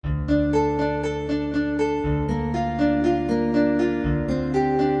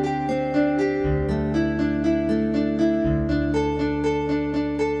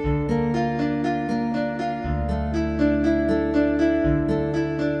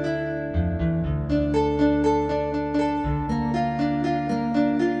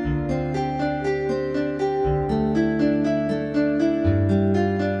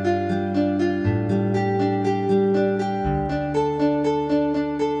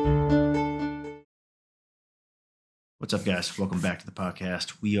What's up, guys? Welcome back to the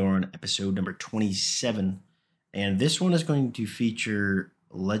podcast. We are on episode number 27, and this one is going to feature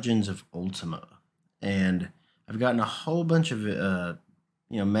Legends of Ultima. And I've gotten a whole bunch of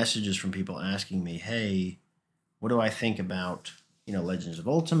messages from people asking me, "Hey, what do I think about Legends of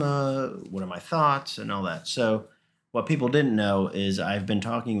Ultima? What are my thoughts and all that?" So, what people didn't know is I've been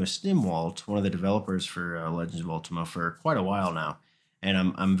talking with Stimwalt, one of the developers for Legends of Ultima, for quite a while now, and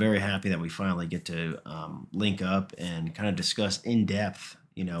I'm very happy that we finally get to link up and kind of discuss in depth.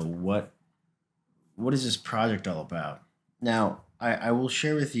 What is this project all about? Now, I will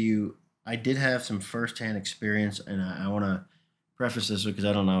share with you. I did have some firsthand experience, and I want to preface this because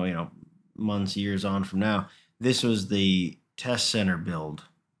I don't know, months, years on from now. This was the test center build,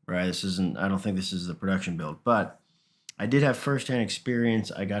 right? This isn't. I don't think this is the production build, but I did have firsthand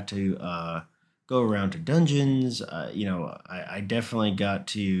experience. I got to go around to dungeons. I definitely got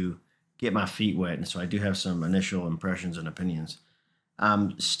to get my feet wet, and so I do have some initial impressions and opinions.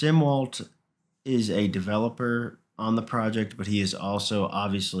 Stimwalt is a developer on the project, but he is also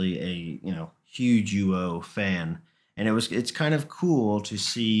obviously a huge UO fan, and it's kind of cool to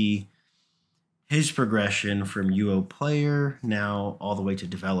see his progression from UO player now all the way to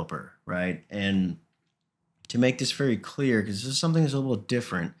developer, right? And to make this very clear, because this is something that's a little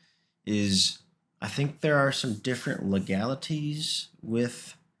different, is I think there are some different legalities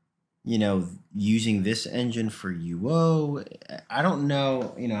with using this engine for UO. I don't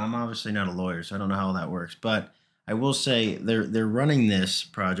know, I'm obviously not a lawyer, so I don't know how that works, but I will say they're running this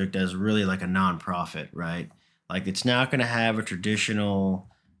project as really like a nonprofit, right? Like it's not going to have a traditional,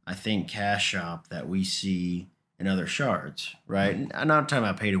 I think, cash shop that we see in other shards, right? And I'm not talking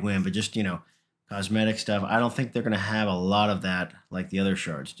about pay to win, but just cosmetic stuff. I don't think they're going to have a lot of that like the other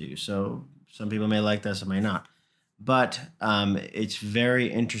shards do. So some people may like that, some may not. But it's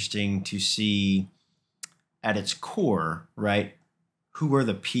very interesting to see at its core, right, who are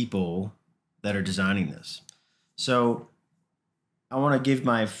the people that are designing this. So I want to give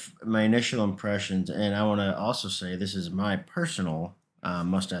my initial impressions, and I want to also say this is my personal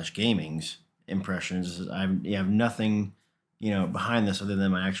Mustache Gaming's impressions. I have nothing, behind this other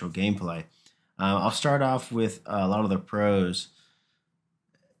than my actual gameplay. I'll start off with a lot of the pros.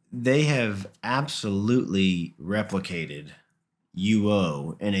 They have absolutely replicated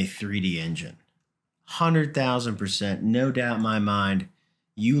UO in a 3D engine. 100,000%, no doubt in my mind.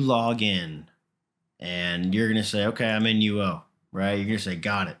 You log in and you're going to say, okay, I'm in UO, right? You're going to say,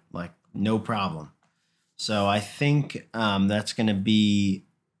 got it, like no problem. So I think that's going to be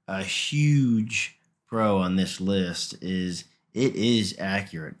a huge pro on this list. Is it is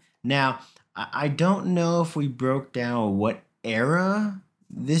accurate. Now, I don't know if we broke down what era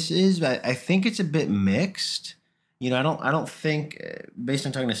this is, but I think it's a bit mixed. I don't think, based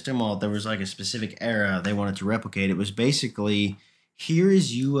on talking to Stimwalt, there was like a specific era they wanted to replicate. It was basically, here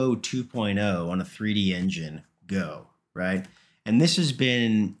is UO 2.0 on a 3D engine, go, right? And this has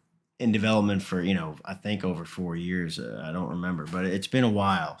been in development for, I think over 4 years. I don't remember, but it's been a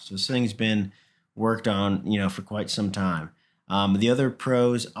while. So this thing's been worked on, for quite some time. The other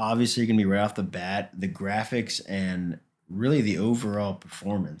pros, obviously, are going to be right off the bat, the graphics and really the overall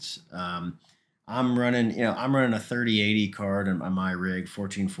performance. I'm running a 3080 card on my rig,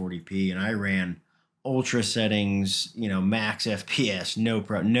 1440p, and I ran ultra settings, max FPS,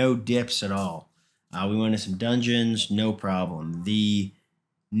 no dips at all. We went into some dungeons, no problem. The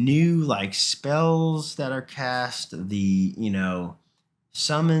new like spells that are cast, the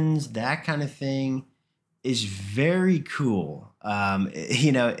summons, that kind of thing is very cool.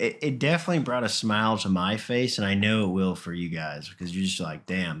 It definitely brought a smile to my face, and I know it will for you guys because you're just like,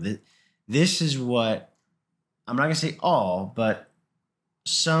 damn, this is what I'm not gonna say all, but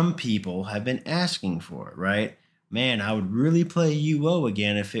some people have been asking for, right? Man, I would really play UO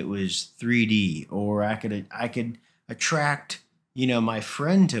again if it was 3D, or I could attract my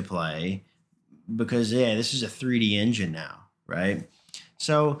friend to play because this is a 3D engine now, right?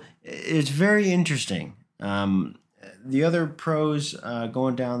 So it's very interesting. The other pros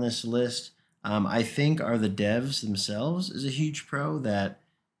going down this list, I think, are the devs themselves is a huge pro that,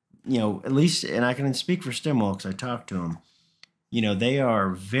 at least, and I can speak for Stimwall because I talked to them, they are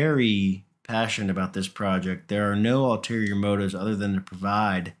very passionate about this project. There are no ulterior motives other than to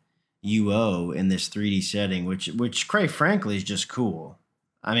provide UO in this 3D setting, which quite frankly is just cool.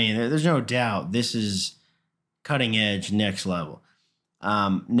 I mean, there's no doubt this is cutting edge, next level.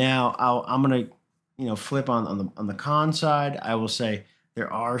 Now I'm gonna flip on the con side. I will say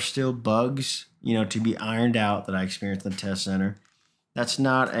there are still bugs to be ironed out that I experienced in the test center. That's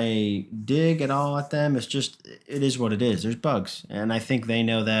not a dig at all at them. It's just it is what it is. There's bugs, and I think they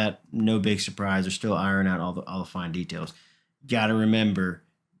know that. No big surprise. They're still ironing out all the fine details. Got to remember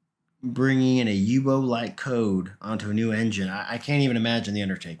bringing in a UO like code onto a new engine. I can't even imagine the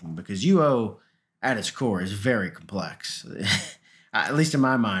undertaking because UO at its core is very complex. At least in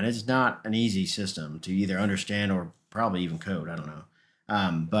my mind, it's not an easy system to either understand or probably even code. I don't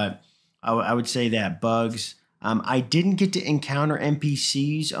know. But I would say that bugs. I didn't get to encounter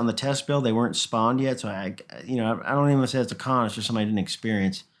NPCs on the test build. They weren't spawned yet, so I don't even say it's a con. It's just something I didn't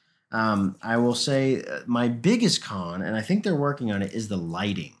experience. I will say my biggest con, and I think they're working on it, is the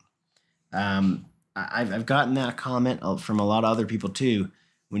lighting. I've gotten that comment from a lot of other people too.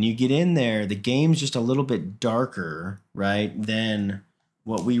 When you get in there, the game's just a little bit darker, right, than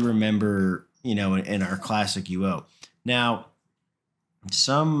what we remember, in our classic UO. Now,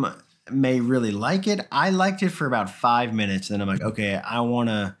 some may really like it. I liked it for about 5 minutes. Then I'm like, okay, I want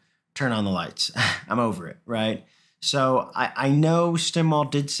to turn on the lights. I'm over it, right? So I know StimWall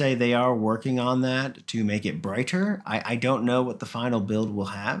did say they are working on that to make it brighter. I don't know what the final build will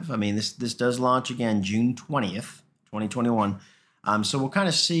have. I mean, this does launch again June 20th, 2021. So we'll kind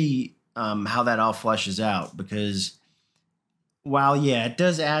of see how that all fleshes out because while, yeah, it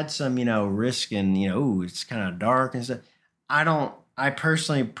does add some, risk and, ooh, it's kind of dark and stuff. I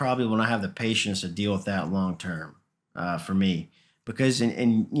personally probably will not have the patience to deal with that long term for me because I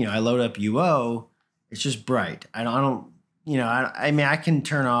load up UO, it's just bright. I don't I mean, I can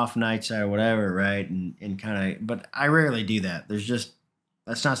turn off night side or whatever, right? And kind of, but I rarely do that.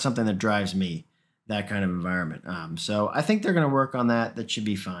 That's not something that drives me, that kind of environment. So I think they're going to work on that. That should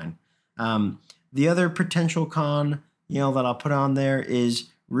be fine. The other potential con, that I'll put on there is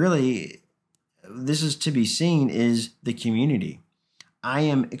really, this is to be seen, is the community. I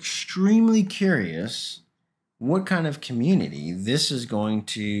am extremely curious what kind of community this is going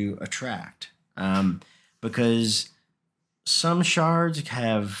to attract. Because some shards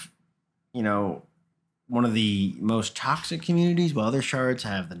have, one of the most toxic communities, while other shards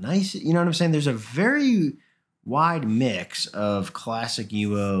have the nice, you know what I'm saying? There's a very wide mix of classic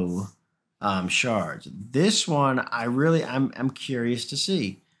UO shards. This one, I'm curious to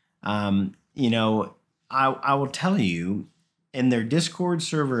see. I will tell you, in their Discord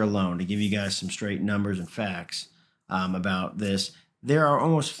server alone, to give you guys some straight numbers and facts about this, there are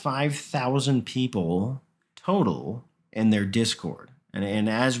almost 5,000 people total in their Discord. And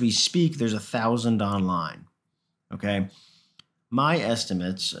as we speak, there's 1,000 online. Okay. My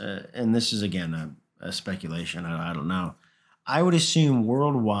estimates, and this is again a speculation, I don't know. I would assume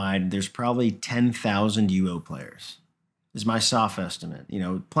worldwide there's probably 10,000 UO players. Is my soft estimate.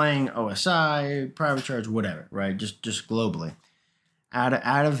 Playing OSI, private charge, whatever, right? Just globally.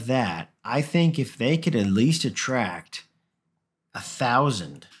 Out of that, I think if they could at least attract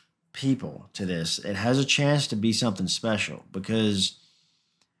 1,000 people to this, it has a chance to be something special. Because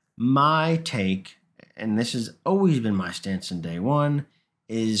my take, and this has always been my stance in day one,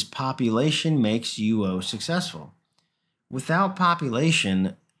 is population makes UO successful. Without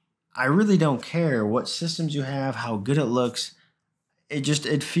population, I really don't care what systems you have, how good it looks.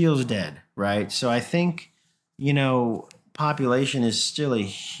 It feels dead, right? So I think, population is still a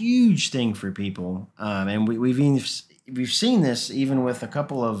huge thing for people. And we've seen this even with a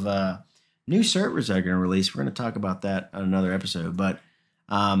couple of new servers that are going to release. We're going to talk about that on another episode. But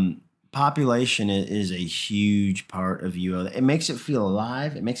population is a huge part of UO. It makes it feel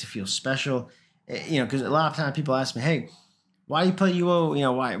alive. It makes it feel special. Because a lot of times people ask me, hey, why do you play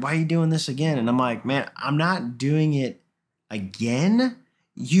UO? Why are you doing this again? And I'm like, man, I'm not doing it again.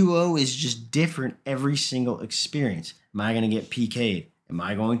 UO is just different every single experience. Am I going to get PK'd? Am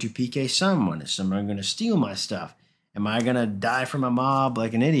I going to PK someone? Is someone going to steal my stuff? Am I going to die from a mob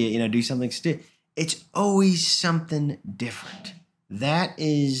like an idiot? Do something stupid. It's always something different. That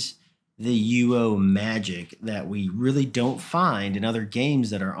is the UO magic that we really don't find in other games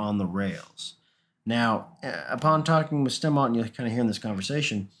that are on the rails. Now, upon talking with StimWall, and you'll kind of hear in this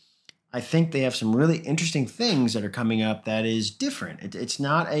conversation, I think they have some really interesting things that are coming up that is different. It's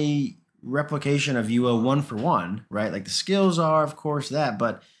not a replication of UO one for one, right? Like the skills are, of course, that,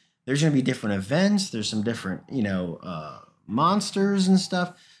 but there's going to be different events. There's some different, monsters and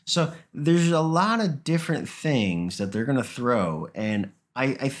stuff. So there's a lot of different things that they're going to throw. And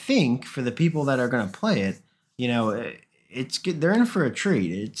I think for the people that are going to play it, it's good. They're in for a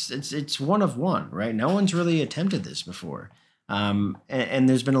treat. It's one of one, right? No one's really attempted this before. And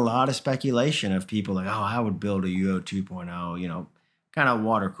there's been a lot of speculation of people like, oh, I would build a UO 2.0, kind of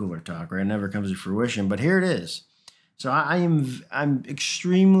water cooler talk, right? It never comes to fruition, but here it is. So I'm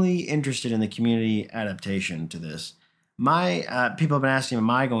extremely interested in the community adaptation to this. my people have been asking, am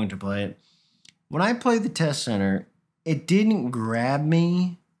I going to play it? When I played the test center, it didn't grab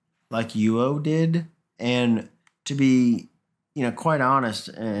me like UO did. And to be, quite honest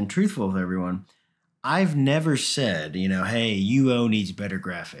and truthful with everyone, I've never said, hey, UO needs better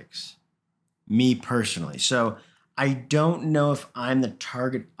graphics, me personally. So I don't know if I'm the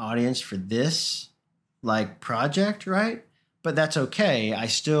target audience for this like project, right? But that's okay. I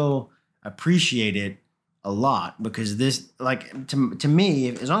still appreciate it a lot because this, like, to me,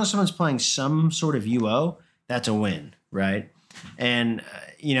 as long as someone's playing some sort of UO, that's a win, right? And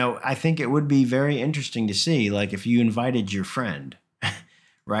I think it would be very interesting to see, like, if you invited your friend,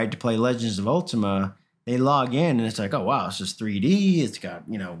 right, to play Legends of Ultima, they log in and it's like, oh wow, it's just 3D. It's got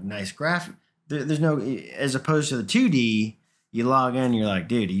nice graphic. There's no, as opposed to the 2D. You log in, you're like,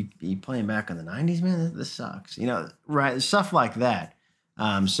 dude, you playing back in the 90s, man? This sucks. Right? Stuff like that.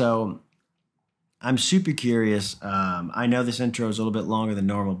 So I'm super curious. I know this intro is a little bit longer than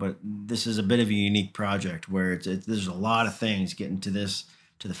normal, but this is a bit of a unique project where there's a lot of things getting to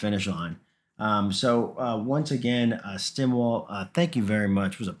the finish line. So once again, Stimwalt, thank you very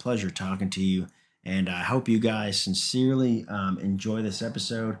much. It was a pleasure talking to you, and I hope you guys sincerely enjoy this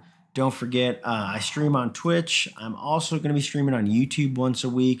episode. Don't forget, I stream on Twitch. I'm also going to be streaming on YouTube once a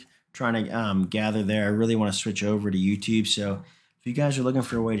week, trying to gather there. I really want to switch over to YouTube. So if you guys are looking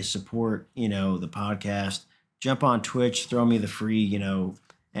for a way to support, the podcast, jump on Twitch, throw me the free,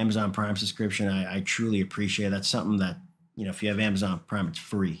 Amazon Prime subscription. I truly appreciate it. That's something that, if you have Amazon Prime, it's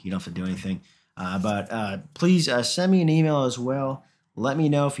free. You don't have to do anything. But please send me an email as well. Let me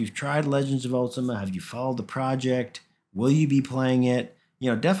know if you've tried Legends of Ultima. Have you followed the project? Will you be playing it?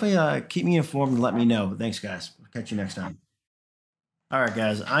 Definitely keep me informed and let me know. But thanks, guys. Catch you next time. All right,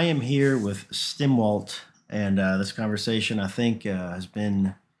 guys. I am here with Stimwalt, and this conversation, I think, has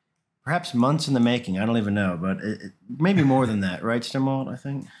been perhaps months in the making. I don't even know, but it maybe more than that, right, Stimwalt? I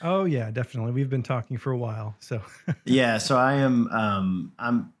think. Oh yeah, definitely. We've been talking for a while, so. Yeah. So I am.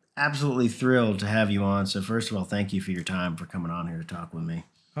 I'm absolutely thrilled to have you on. So first of all, thank you for your time for coming on here to talk with me.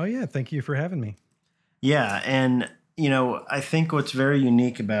 Oh yeah, thank you for having me. Yeah, and I think what's very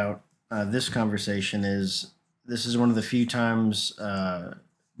unique about this conversation is this is one of the few times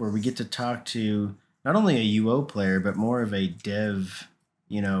where we get to talk to not only a UO player, but more of a dev,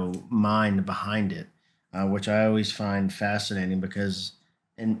 mind behind it, which I always find fascinating because,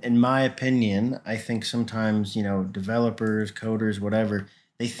 in my opinion, I think sometimes, developers, coders, whatever,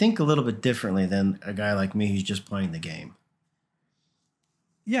 they think a little bit differently than a guy like me who's just playing the game.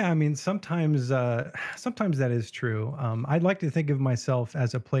 Yeah, I mean, sometimes that is true. I'd like to think of myself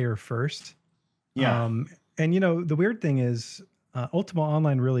as a player first. Yeah. And the weird thing is, Ultima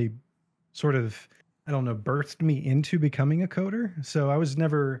Online really sort of, I don't know, birthed me into becoming a coder. So I was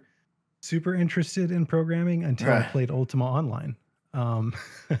never super interested in programming until I played Ultima Online.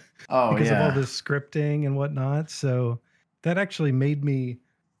 Because of all the scripting and whatnot. So that actually made me,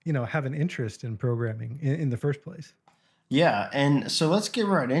 have an interest in programming in the first place. Yeah, and so let's get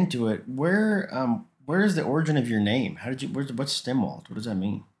right into it. Where is the origin of your name? What's Stimwalt? What does that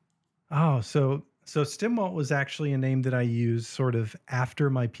mean? Oh, so Stimwalt was actually a name that I used sort of after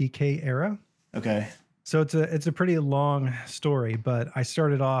my PK era. Okay. So it's a pretty long story, but I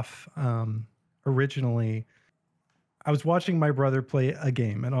started off originally. I was watching my brother play a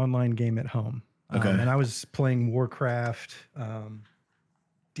game, an online game at home. Okay. And I was playing Warcraft,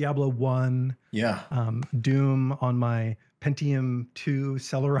 Diablo 1, Doom on my Pentium 2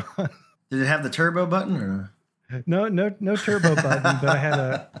 Celeron. Did it have the turbo button or no? No turbo button, but I had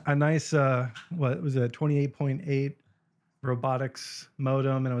a nice what was it, 28.8 robotics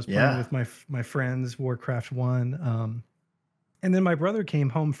modem, and I was playing with my friends Warcraft 1. And then my brother came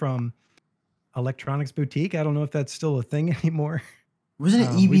home from Electronics Boutique. I don't know if that's still a thing anymore. Wasn't it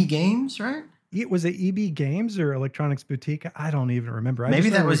EB Games, right? Was it EB Games or Electronics Boutique? I don't even remember. Maybe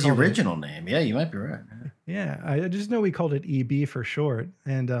that was the original name. Yeah, you might be right. Yeah, I just know we called it EB for short.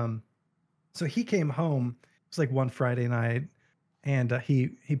 And so he came home. It was like one Friday night, and he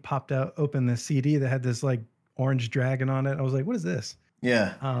popped out, opened the CD that had this like orange dragon on it. I was like, "What is this?"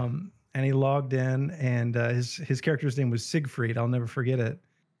 Yeah. And he logged in, and his character's name was Siegfried. I'll never forget it.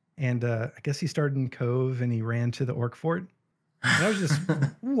 And I guess he started in Cove, and he ran to the Orc Fort. And I was just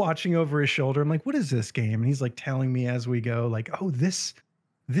watching over his shoulder. I'm like, what is this game? And he's like telling me as we go, like, oh, this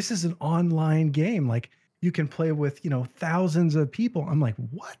is an online game. Like you can play with, thousands of people. I'm like,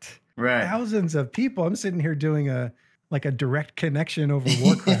 what? Right. Thousands of people. I'm sitting here doing a direct connection over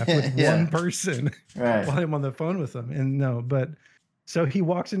Warcraft with one person while I'm on the phone with them. And no, but so he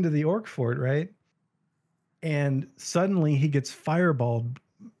walks into the Orc Fort, right? And suddenly he gets fireballed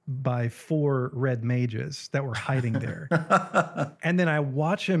by 4 red mages that were hiding there. And then I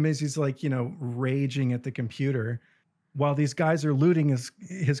watch him as he's like, raging at the computer while these guys are looting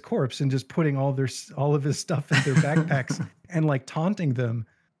his corpse and just putting all of his stuff in their backpacks and like taunting them.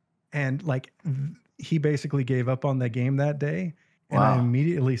 And like he basically gave up on the game that day. And I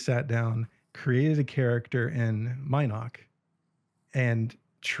immediately sat down, created a character in Minoc, and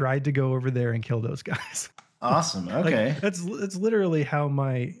tried to go over there and kill those guys. Awesome. Okay. Like, that's literally how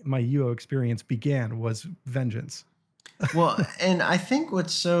my UO experience began, was vengeance. Well, and I think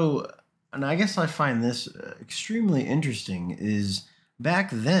and I guess I find this extremely interesting, is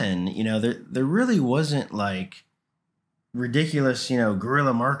back then, there really wasn't like ridiculous,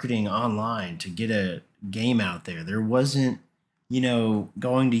 guerrilla marketing online to get a game out there. There wasn't,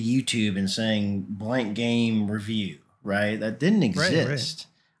 going to YouTube and saying blank game review, right? That didn't exist.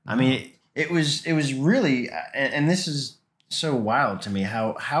 Right. I mean, it was really, and this is so wild to me.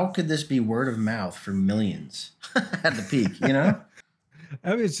 How could this be word of mouth for millions at the peak?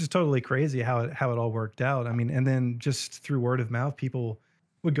 I mean, it's just totally crazy how it all worked out. I mean, and then just through word of mouth, people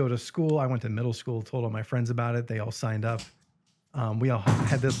would go to school. I went to middle school, told all my friends about it. They all signed up. We all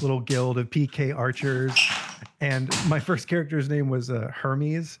had this little guild of PK archers, and my first character's name was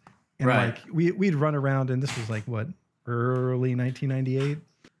Hermes. And right. like we'd run around, and this was like early 1998.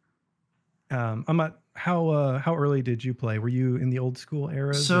 I'm not. How early did you play? Were you in the old school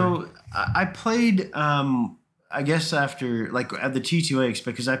era? So I played. I guess after like at the T2X,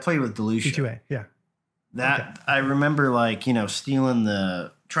 because I played with Delucia. T2A, yeah. I remember like,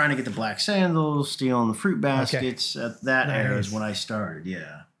 trying to get the black sandals, stealing the fruit baskets. Okay. At that era is when I started.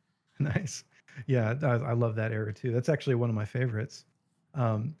 Yeah. Nice. Yeah. I love that era too. That's actually one of my favorites.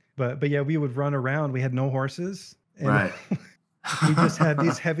 But yeah, we would run around. We had no horses. And right. We just had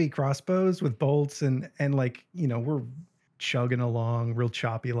these heavy crossbows with bolts and like, we're chugging along real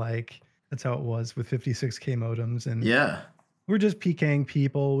choppy. Like that's how it was with 56K modems. And yeah, we're just PKing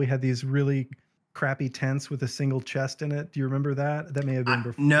people. We had these really crappy tents with a single chest in it. Do you remember that? That may have been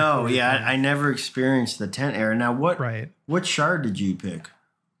before. No, yeah, I never experienced the tent era. Now, what shard did you pick?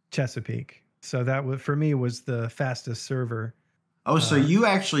 Chesapeake. So that for me was the fastest server. Oh, so you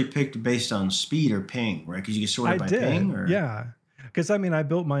actually picked based on speed or ping, right? Because you get sorted by ping? Or? Yeah. Because, I mean, I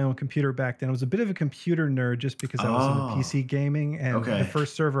built my own computer back then. I was a bit of a computer nerd just because I was into PC gaming. And the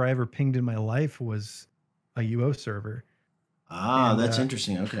first server I ever pinged in my life was a UO server. That's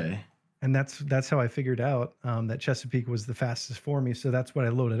interesting. Okay. And that's how I figured out that Chesapeake was the fastest for me. So that's what I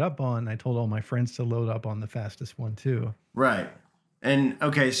loaded up on. I told all my friends to load up on the fastest one too. Right. And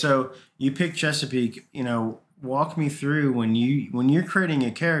okay, so you picked Chesapeake. Walk me through when you're creating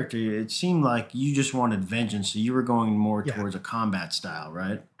a character. It seemed like you just wanted vengeance, so you were going more towards a combat style,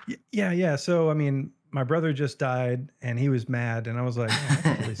 right? Yeah. So I mean, my brother just died, and he was mad, and I was like, I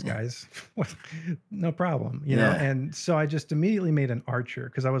can kill these guys, no problem, know. And so I just immediately made an archer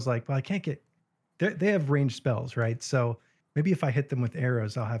because I was like, well, I can't get. They have ranged spells, right? So maybe if I hit them with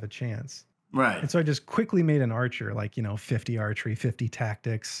arrows, I'll have a chance. Right. And so I just quickly made an archer, like 50 archery, 50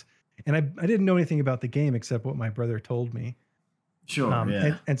 tactics. And I didn't know anything about the game except what my brother told me. Sure.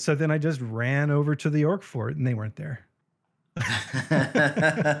 And so then I just ran over to the orc fort, and they weren't there.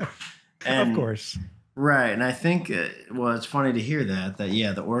 Of course. Right. And I think, it's funny to hear that the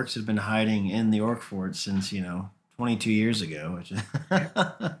orcs have been hiding in the orc fort since, 22 years ago. Which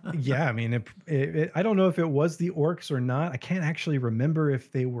yeah. I mean, I don't know if it was the orcs or not. I can't actually remember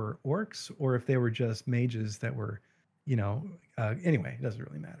if they were orcs or if they were just mages that were, anyway, it doesn't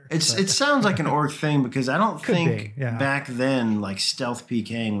really matter. It sounds like an orc thing because I don't think back then like stealth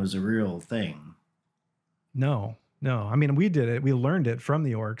PKing was a real thing. No. I mean, we did it. We learned it from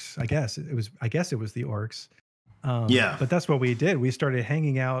the orcs. I guess it was the orcs. But that's what we did. We started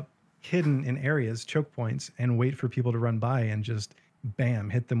hanging out hidden in areas, choke points, and wait for people to run by and just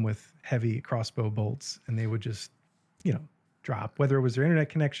bam, hit them with heavy crossbow bolts, and they would just, drop. Whether it was their internet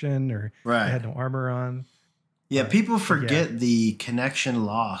connection or they had no armor on. Yeah, people forget the connection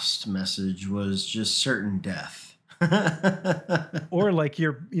lost message was just certain death. Or like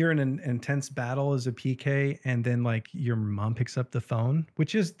you're in an intense battle as a PK, and then like your mom picks up the phone,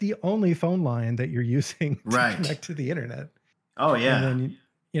 which is the only phone line that you're using to connect to the internet. Oh yeah. And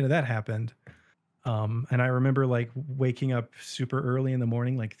then that happened. And I remember like waking up super early in the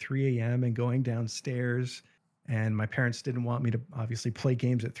morning, like 3 a.m. and going downstairs. And my parents didn't want me to obviously play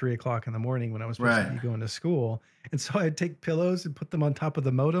games at 3 o'clock in the morning when I was supposed to be going to school. And so I'd take pillows and put them on top of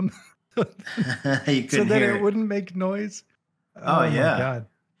the modem so that it wouldn't make noise. Oh yeah. My God.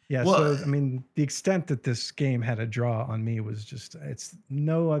 Yeah. Well, so, I mean, the extent that this game had a draw on me was just,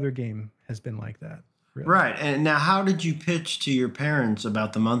 no other game has been like that. really. Right. And now, how did you pitch to your parents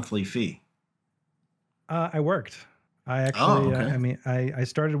about the monthly fee? I worked. I Oh, actually, okay. I mean, I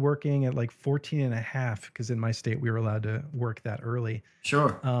started working at like 14 and a half because in my state we were allowed to work that early.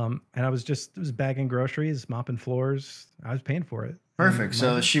 Sure. And I was bagging groceries, mopping floors. I was paying for it, and Perfect.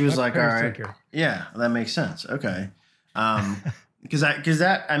 So she my was like, all parents took right. care. Yeah, that makes sense. Okay. Because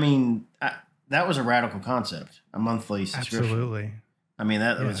that, I mean, that was a radical concept, a monthly subscription. Absolutely, I mean,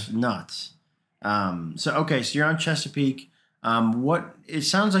 that yeah. was nuts. Okay, so you're on Chesapeake. What it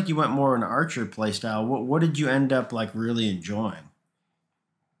sounds like you went more an archer play style. What did you end up like really enjoying?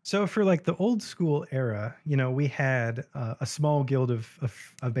 So for like the old school era, we had a small guild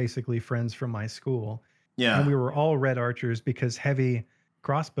of basically friends from my school, and Yeah. we were all red archers because heavy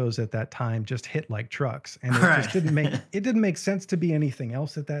crossbows at that time just hit like trucks, and it Right. just didn't make sense to be anything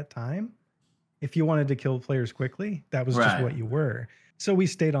else at that time. If you wanted to kill players quickly, that was just Right. what you were. So we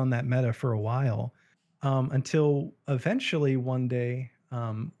stayed on that meta for a while, until eventually one day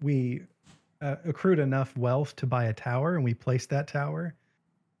we accrued enough wealth to buy a tower, and we placed that tower,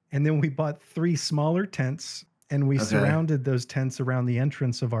 and then we bought three smaller tents, and we Okay. surrounded those tents around the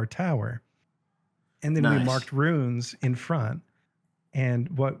entrance of our tower. And then we Nice. marked runes in front. And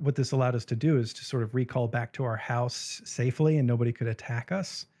what this allowed us to do is to sort of recall back to our house safely, and nobody could attack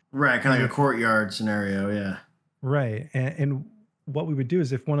us. Right. Kind And of like a if courtyard scenario. Yeah. right, and what we would do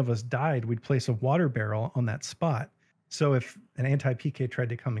is if one of us died, we'd place a water barrel on that spot. So if an anti PK tried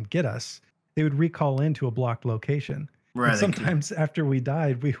to come and get us, they would recall into a blocked location. And Right. They could. sometimes after we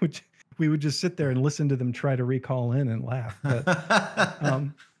died, we would just sit there and listen to them try to recall in and laugh. But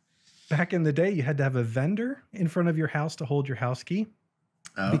um, back in the day, you had to have a vendor in front of your house to hold your house key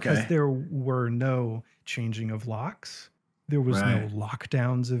because Okay. there were no changing of locks. There was no Right.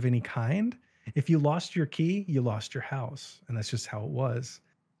 lockdowns of any kind. If you lost your key, you lost your house. And that's just how it was.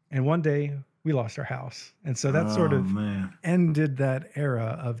 And one day we lost our house. And so that sort Oh of man. ended that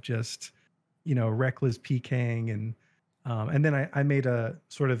era of just, reckless PKing. And then I made a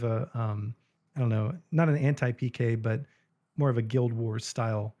sort of a, I don't know, not an anti PK, but more of a Guild Wars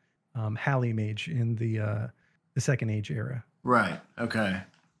style Halley Mage in the Second Age era. Right. Okay.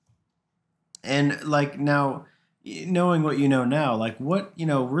 And like now, knowing what you know now, like what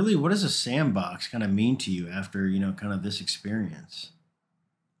really, what does a sandbox kind of mean to you after kind of this experience?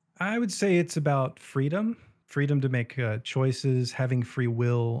 I would say it's about freedom to make choices, having free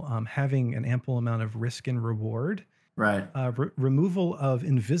will, having an ample amount of risk and reward, Right. removal of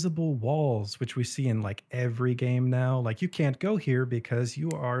invisible walls, which we see in like every game now. Like you can't go here because you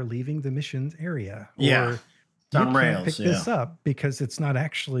are leaving the missions area, Yeah. or It's you on can't rails. pick Yeah. this up because it's not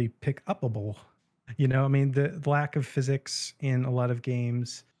actually pick upable. I mean, the lack of physics in a lot of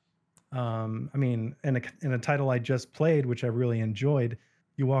games. I mean, in a title I just played, which I really enjoyed,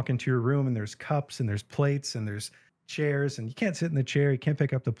 you walk into your room and there's cups and there's plates and there's chairs, and you can't sit in the chair, you can't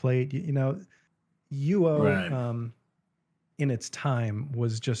pick up the plate. UO Right. in its time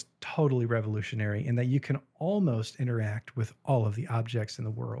was just totally revolutionary in that you can almost interact with all of the objects in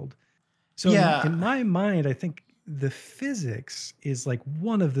the world. So in Yeah. my mind, I think the physics is like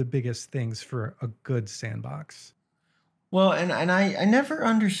one of the biggest things for a good sandbox. Well, and I never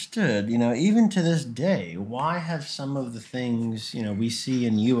understood, even to this day, why have some of the things, we see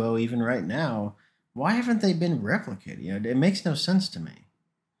in UO even right now, why haven't they been replicated? It makes no sense to me.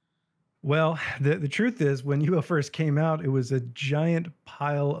 Well, the truth is, when UO first came out, it was a giant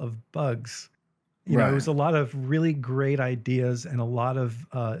pile of bugs. It Right. was a lot of really great ideas and a lot of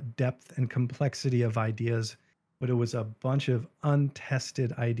depth and complexity of ideas, but it was a bunch of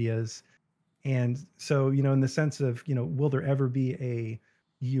untested ideas. And so, in the sense of, will there ever be a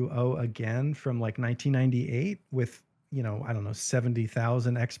UO again from like 1998 with, I don't know,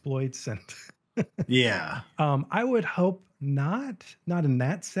 70,000 exploits? And Yeah. I would hope not in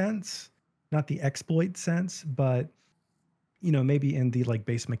that sense, not the exploit sense, but maybe in the like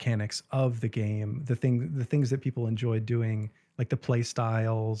base mechanics of the game, the things that people enjoy doing, like the play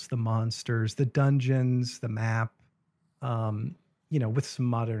styles, the monsters, the dungeons, the map, with some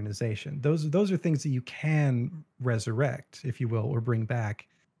modernization. Those are things that you can resurrect, if you will, or bring back.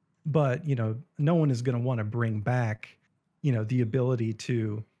 But no one is going to want to bring back, the ability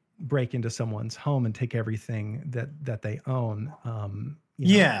to break into someone's home and take everything that they own.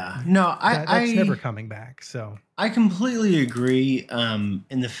 Yeah. No, That's never coming back. So I completely agree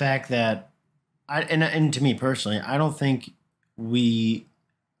in the fact that and to me personally, I don't think we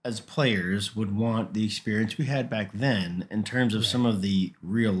as players would want the experience we had back then in terms of some right, of the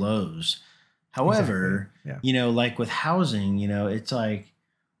real lows. exactly, However, yeah, like with housing, it's like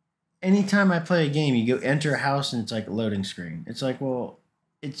anytime I play a game, you go enter a house and it's like a loading screen. It's like, well,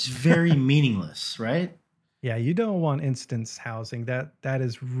 it's very meaningless, right? Yeah, you don't want instance housing. That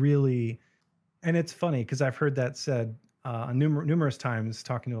is really, and it's funny because I've heard that said numerous times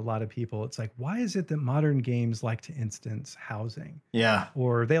talking to a lot of people. It's like, why is it that modern games like to instance housing, Yeah.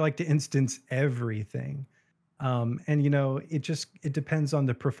 or they like to instance everything? And it depends on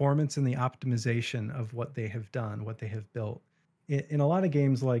the performance and the optimization of what they have done, what they have built. In a lot of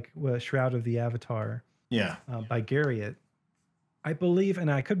games like Shroud of the Avatar Yeah. by Garriott, I believe,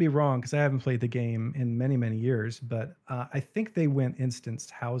 and I could be wrong because I haven't played the game in many, many years, but I think they went instanced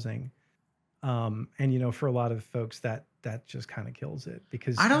housing. And for a lot of folks, that just kind of kills it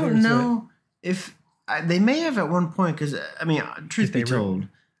because I don't there's a know if they may have at one point, because I mean, did truth be they told,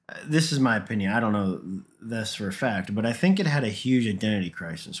 this is my opinion. I don't know this for a fact, but I think it had a huge identity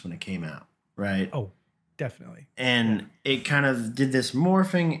crisis when it came out, right? oh, definitely. Yeah. And it kind of did this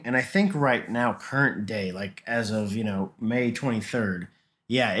morphing. And I think right now, current day, like as of, May 23rd,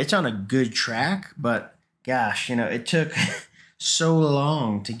 yeah, it's on a good track. But gosh, it took so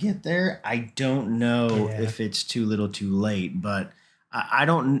long to get there. I don't know Yeah. if it's too little too late, but I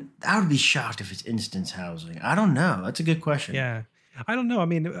don't, I would be shocked if it's instance housing. I don't know. That's a good question. Yeah. I don't know. I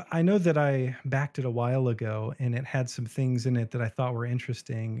mean, I know that I backed it a while ago and it had some things in it that I thought were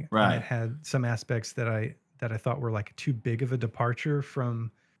interesting and it Right. had some aspects that I thought were like too big of a departure from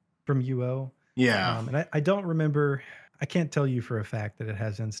UO. Yeah. And I don't remember, I can't tell you for a fact that it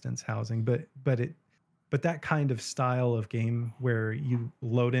has instance housing, but that kind of style of game where you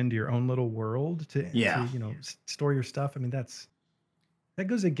load into your own little world to Yeah. store your stuff. I mean, that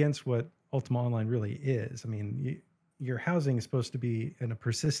goes against what Ultima Online really is. I mean, your housing is supposed to be in a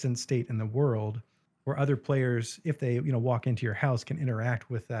persistent state in the world where other players, if they walk into your house, can interact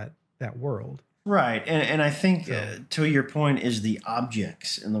with that world. Right, and I think So to your point is the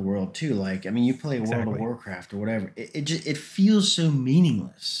objects in the world too. Like, I mean, you play World of exactly. Warcraft or whatever, it just it feels so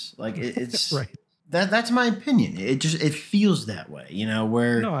meaningless. Like it's Right. that's my opinion. It feels that way,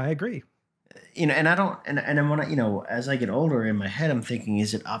 where No, I agree. and I don't and then when as I get older in my head, I'm thinking,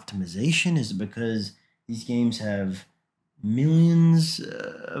 is it optimization? Is it because these games have millions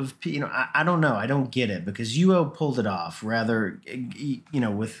of I don't know. I don't get it because UO pulled it off rather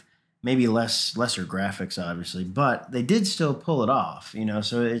with maybe lesser graphics obviously, but they did still pull it off,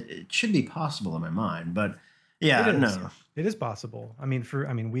 so it should be possible in my mind. But It yeah, is. no. It is possible. I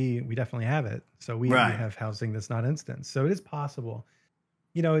mean, we definitely have it. So we Right. have housing that's not instant. So it is possible.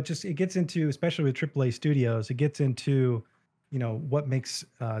 It gets into, especially with AAA studios, it gets into what makes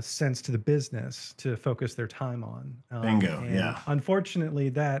sense to the business to focus their time on. Bingo. And Yeah. unfortunately,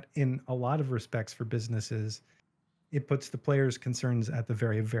 that in a lot of respects for businesses, it puts the players' concerns at the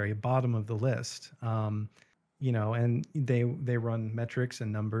very, very bottom of the list. And they run metrics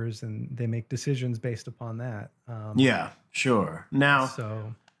and numbers, and they make decisions based upon that. Yeah, sure. Now,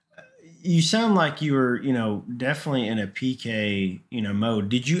 So you sound like you were, definitely in a PK, mode.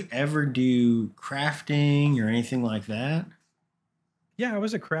 Did you ever do crafting or anything like that? yeah, I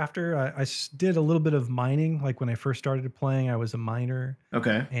was a crafter. Did a little bit of mining. Like when I first started playing, I was a miner,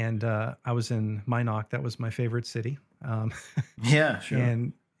 Okay. and I was in Minot. That was my favorite city. Um, Yeah, sure.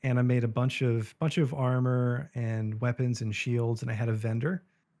 and I made a bunch of armor and weapons and shields, and I had a vendor.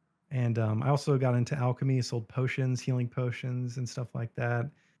 And I also got into alchemy, sold potions, healing potions, and stuff like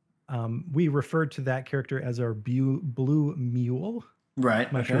that. We referred to that character as our blue mule. Right.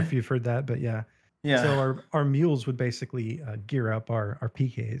 I'm not sure Okay. if you've heard that, but yeah. So Yeah. our mules would basically gear up our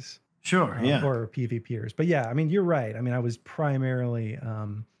PKs Sure. Yeah. or our PvPers. But yeah, I mean, you're right. I mean, I was primarily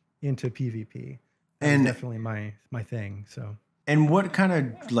into PvP. That was And definitely my thing. So what kind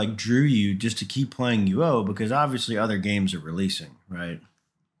of like drew you just to keep playing UO? Because obviously other games are releasing, right?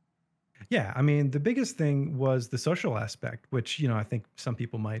 yeah, I mean, the biggest thing was the social aspect, which I think some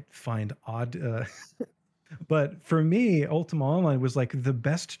people might find odd. But for me, Ultima Online was like the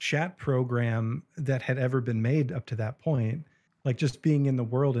best chat program that had ever been made up to that point. Like just being in the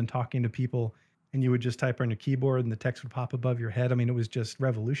world and talking to people, and you would just type on your keyboard and the text would pop above your head. I mean, it was just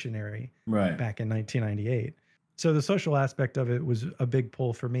revolutionary Right. back in 1998. So the social aspect of it was a big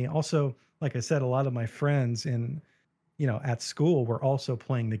pull for me. Also, like I said, a lot of my friends at school were also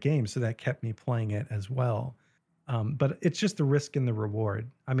playing the game, so that kept me playing it as well. But it's just the risk and the reward.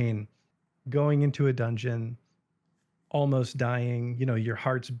 I mean, going into a dungeon, almost dying, your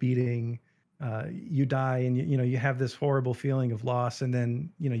heart's beating, you die, and you have this horrible feeling of loss, and then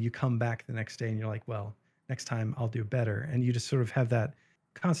you come back the next day and you're like, well, next time I'll do better, and you just sort of have that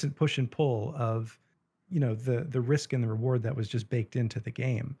constant push and pull of the risk and the reward that was just baked into the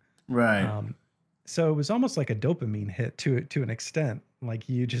game. Right. um, so it was almost like a dopamine hit to an extent. Like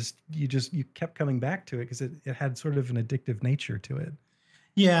you kept coming back to it because it had sort of an addictive nature to it.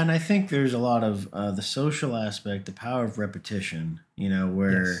 Yeah, and I think there's a lot of the social aspect, the power of repetition,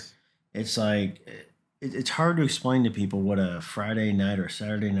 where Yes. it's like it's hard to explain to people what a Friday night or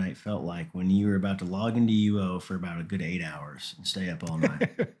Saturday night felt like when you were about to log into UO for about a good 8 hours and stay up all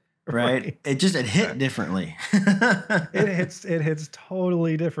night, right? Right. It hit differently. It hits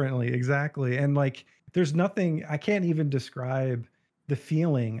totally differently, exactly. And like there's nothing, I can't even describe the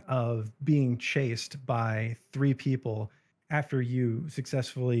feeling of being chased by three people after you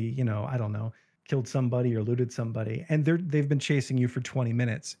successfully, I don't know, killed somebody or looted somebody, and they've been chasing you for 20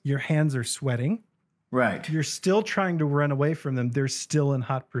 minutes. Your hands are sweating. Right. You're still trying to run away from them. They're still in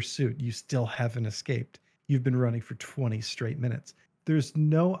hot pursuit. You still haven't escaped. You've been running for 20 straight minutes. There's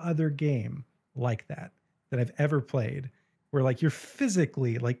no other game like that I've ever played where like you're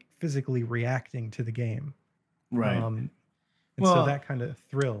physically reacting to the game. Right. Um, and so Well, that kind of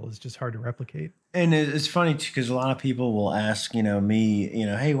thrill is just hard to replicate. and it's funny because a lot of people will ask, me,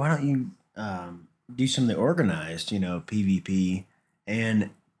 hey, why don't you do some of the organized, PvP? And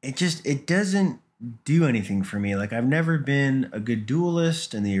it doesn't do anything for me. Like I've never been a good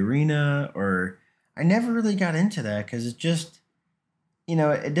duelist in the arena, or I never really got into that because it just,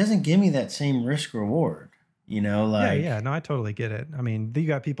 it doesn't give me that same risk reward. Yeah, Like yeah, no, I totally get it. I mean, you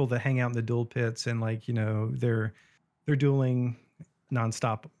got people that hang out in the duel pits and like, they're dueling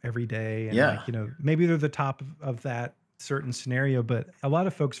nonstop every day and yeah, like, maybe they're the top of that certain scenario, but a lot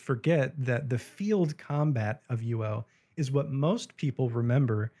of folks forget that the field combat of UO is what most people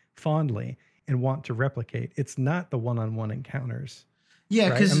remember fondly and want to replicate. It's not the one-on-one encounters, yeah, right? I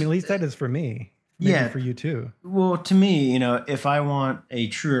mean, because at least that is for me, maybe yeah. for you too. Well, to me, if I want a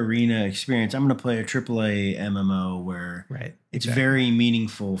true arena experience, I'm going to play a AAA MMO where Right, it's exactly. very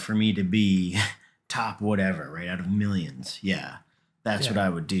meaningful for me to be top whatever, right, out of millions. Yeah, that's what Yeah. I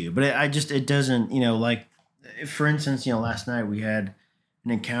would do. But it doesn't, like, for instance, last night we had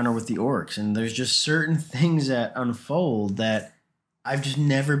an encounter with the orcs, and there's just certain things that unfold that I've just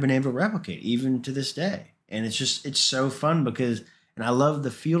never been able to replicate, even to this day. And it's so fun because, and I love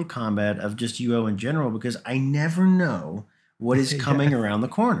the field combat of just UO in general because I never know what is Yeah. coming around the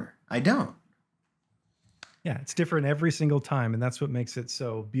corner. I don't. Yeah, it's different every single time, and that's what makes it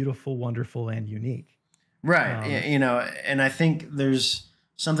so beautiful, wonderful, and unique. Right. Um, And I think there's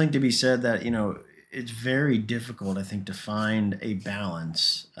something to be said that, it's very difficult, I think, to find a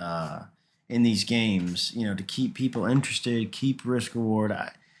balance in these games, to keep people interested, keep risk reward.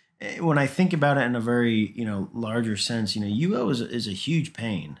 When I think about it in a very, larger sense, UO is a huge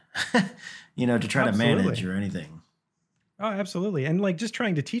pain, to try to manage Absolutely. or anything. Oh, absolutely. And like just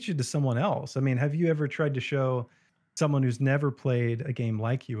trying to teach it to someone else. I mean, have you ever tried to show someone who's never played a game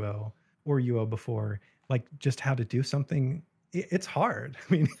like UO or UO before, like just how to do something? It's hard.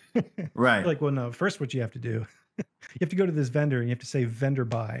 I mean, you're Right. like, well, no, first, what you have to do, you have to go to this vendor and you have to say vendor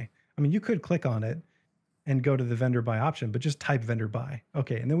buy. I mean, you could click on it and go to the vendor buy option, but just type vendor buy.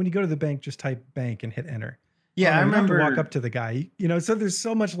 Okay. And then when you go to the bank, just type bank and hit enter. Oh Yeah, I no, you don't have to walk up remember. to the guy. So there's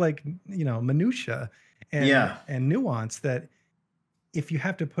so much like, minutia and Yeah. nuance that if you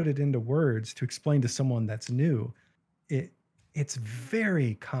have to put it into words to explain to someone that's new, it it's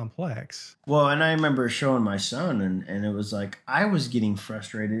very complex. Well, and I remember showing my son, and it was like I was getting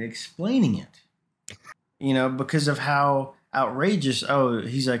frustrated explaining it, because of how outrageous. Oh,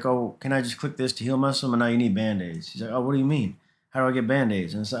 he's like, oh, can I just click this to heal myself? And now you need band aids. He's like, oh, what do you mean? How do I get band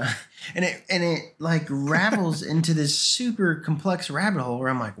aids? And so, and it like ravels into this super complex rabbit hole where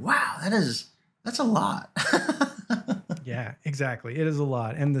I'm like, wow, that's a lot. Yeah, exactly. It is a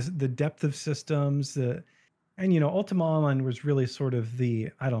lot. And the depth of systems, and Ultima Online was really sort of the,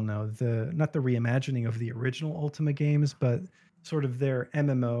 I don't know, the not the reimagining of the original Ultima games, but sort of their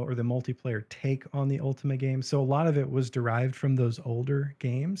MMO or the multiplayer take on the Ultima games. So a lot of it was derived from those older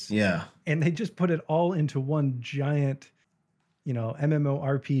games. Yeah. And they just put it all into one giant,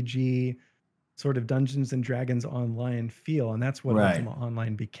 MMORPG sort of Dungeons and Dragons online feel, and that's what Right. Ultima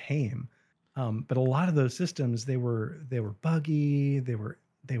Online became. But a lot of those systems, they were buggy, they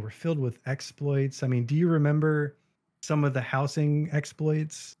were filled with exploits. I mean, do you remember some of the housing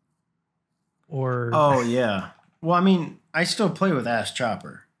exploits? Or Oh yeah. Well, I mean, I still play with Ash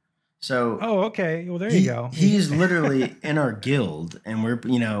Chopper, so oh, okay, well there you he go. he's literally in our guild, and we're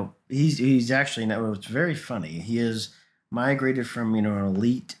he's actually now. It's very funny. He is migrated from an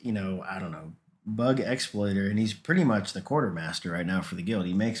elite I don't know bug exploiter, and he's pretty much the quartermaster right now for the guild.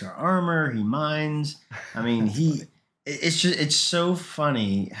 He makes our armor. He mines. I mean, That's funny. it's so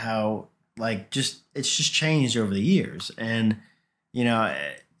funny how like just it's just changed over the years, and you know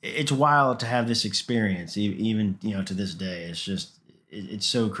it's wild to have this experience even to this day. It's just it's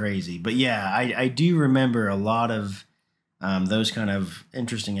so crazy. But yeah, I do remember a lot of those kind of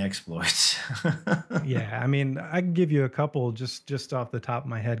interesting exploits. Yeah, I mean, I can give you a couple just off the top of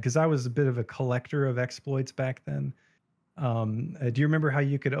my head because I was a bit of a collector of exploits back then. Do you remember how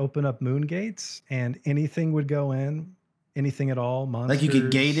you could open up moon gates and anything would go in, anything at all, Like you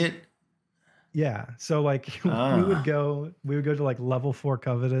could gate monsters? it. Yeah. So like Ah, we would go to like level 4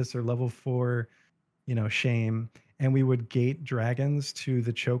 covetous or level 4, shame, and we would gate dragons to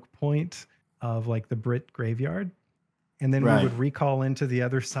the choke point of like the Brit graveyard, and then we right. would recall into the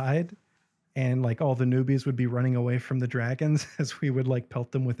other side, and like all the newbies would be running away from the dragons as we would like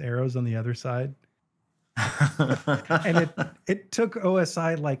pelt them with arrows on the other side. And it took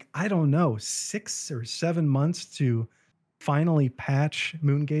OSI like, I don't know, 6 or 7 months to finally patch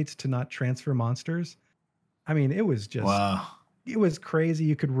moon gates to not transfer monsters. I mean, Wow. it was crazy.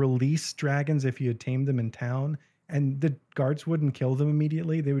 You could release dragons if you had tamed them in town, and the guards wouldn't kill them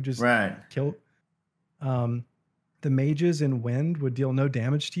immediately. They would just Right. kill. Um, the mages in wind would deal no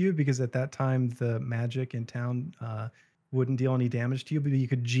damage to you because at that time the magic in town wouldn't deal any damage to you, but you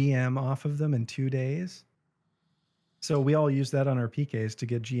could GM off of them in 2 days. So we all used that on our PKs to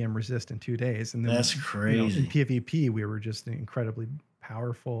get GM resist in 2 days, and That's then in crazy. PvP we were just incredibly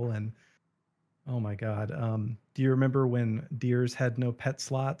powerful. And oh my god, do you remember when deers had no pet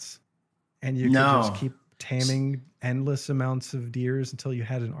slots and you could just No. keep taming endless amounts of deers until you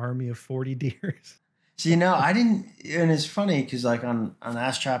had an army of 40 deers? See, no, I didn't, and it's funny because like on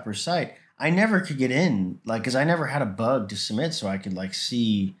Ask Chopper's site, I never could get in, like, because I never had a bug to submit, so I could like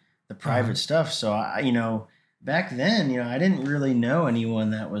see the Uh-huh. private stuff. So back then, I didn't really know anyone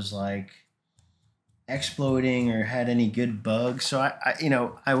that was like exploiting or had any good bugs. So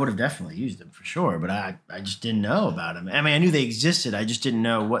I would have definitely used them for sure, but I just didn't know about them. I mean, I knew they existed, I just didn't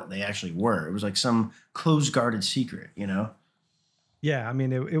know what they actually were. It was like some closed guarded secret. Yeah, I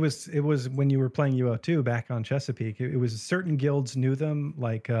mean, it was when you were playing UO2 back on Chesapeake. It was certain guilds knew them,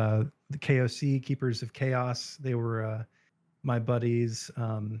 like the KOC Keepers of Chaos. They were my buddies,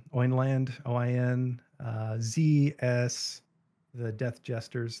 Oinland, OIN, ZS, the Death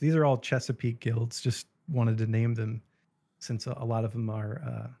Jesters. These are all Chesapeake guilds. Just wanted to name them since a lot of them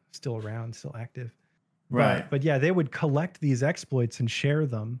are still around, still active. Right. But yeah, they would collect these exploits and share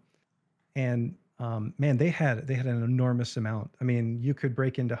them, and man, they had an enormous amount. I mean, you could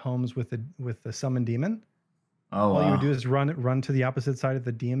break into homes with the summon demon. Oh All you would do wow. is run to the opposite side of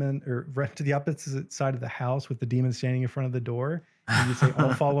the demon, or run to the opposite side of the house with the demon standing in front of the door, and you'd say,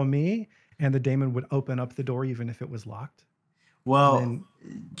 "All follow me," and the demon would open up the door even if it was locked. And Well, then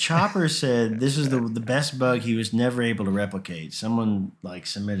Chopper said this is the best bug he was never able to replicate. Someone like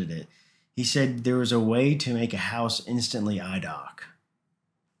submitted it. He said there was a way to make a house instantly IDOC.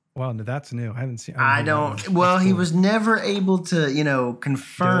 wow, no, that's new. I haven't I heard that one. don't. That's Well, he cool. was never able to, Do it.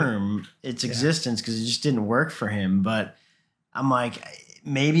 confirm its Yeah. existence because it just didn't work for him. But I'm like,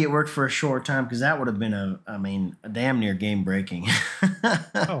 maybe it worked for a short time because that would have been a damn near game breaking.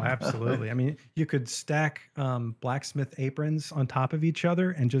 Oh, absolutely. I mean, you could stack blacksmith aprons on top of each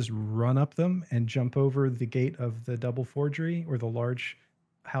other and just run up them and jump over the gate of the double forgery or the large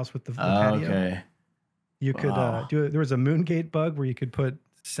house with the patio. Okay. You could Wow. do it. There was a Moongate bug where you could put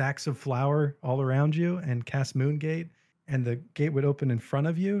sacks of flour all around you and cast Moongate, and the gate would open in front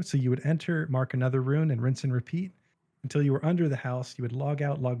of you. So you would enter, mark another rune, and rinse and repeat until you were under the house. You would log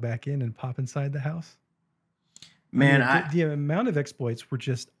out, log back in, and pop inside the house. I Man, mean, the amount of exploits were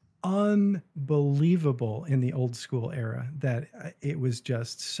just unbelievable in the old school era that it was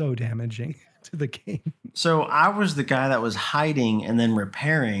just so damaging to the game. So I was the guy that was hiding and then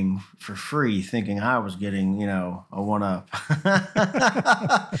repairing for free, thinking I was getting, a one up.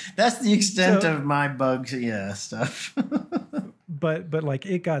 That's the extent So of my bugs, yeah, stuff. but like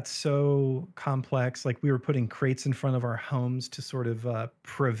it got so complex. Like we were putting crates in front of our homes to sort of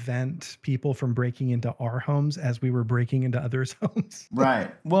prevent people from breaking into our homes as we were breaking into others' homes.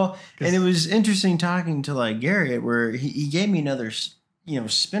 Right. Well, and it Because was interesting talking to like Garrett, where he gave me another,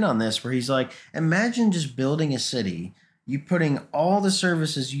 spin on this, where he's like, imagine just building a city, you putting all the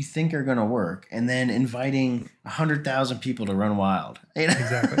services you think are going to work, and then inviting 100,000 people to run wild.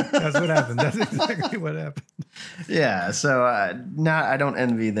 exactly, that's what happened. That's exactly what happened. Yeah. So not, I don't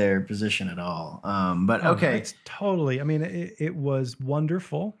envy their position at all. But Oh no, okay. it's totally. I mean, it was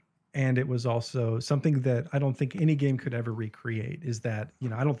wonderful, and it was also something that I don't think any game could ever recreate. Is that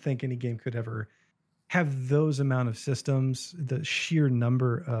I don't think any game could ever have those amount of systems, the sheer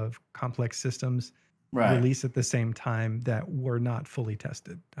number of complex systems Right. release at the same time that were not fully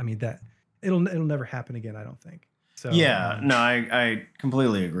tested. I mean that it'll never happen again, I don't think. So Yeah. No, I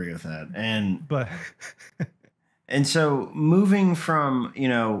completely agree with that. but And so moving from,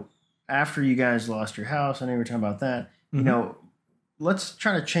 after you guys lost your house, I know you were talking about that. you Hmm. know, let's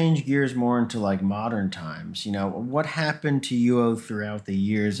try to change gears more into like modern times. What happened to UO throughout the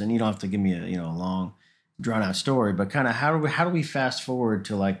years? And you don't have to give me a long, drawn out story, but kind of how do we fast forward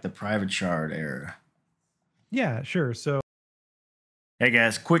to like the private shard era? Yeah, sure. So Hey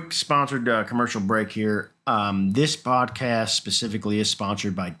guys, quick sponsored commercial break here. This podcast specifically is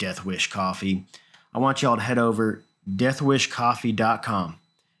sponsored by Death Wish Coffee. I want y'all to head over deathwishcoffee.com.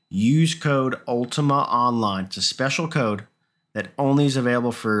 Use code Ultima Online. It's a special code that only is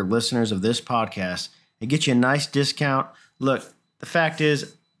available for listeners of this podcast. It gets you a nice discount. Look, the fact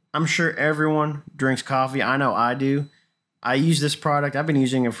is, I'm sure everyone drinks coffee. I know I do. I use this product. I've been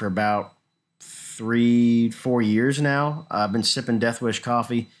using it for about 3-4 years now. I've been sipping Death Wish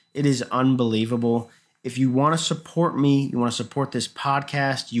coffee. It is unbelievable. If you want to support me, you want to support this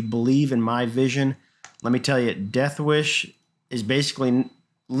podcast, you believe in my vision, let me tell you, Death Wish is basically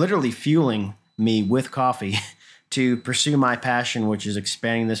literally fueling me with coffee to pursue my passion, which is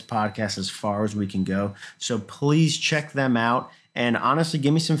expanding this podcast as far as we can go. So please check them out. And honestly,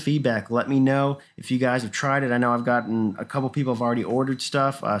 give me some feedback. Let me know if you guys have tried it. I know I've gotten a couple people have already ordered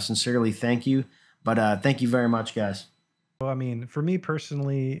stuff. Sincerely, thank you. But thank you very much, guys. I mean, for me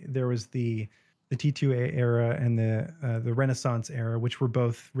personally, there was the T2A era and the Renaissance era, which were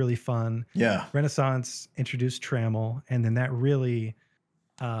both really fun. Yeah. Renaissance introduced Trammel, and then that really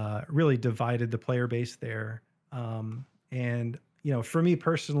divided the player base there. And for me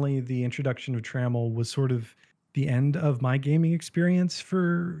personally, the introduction of Trammel was sort of the end of my gaming experience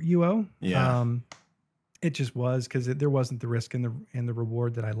for UO. Yeah. It just was because there wasn't the risk and the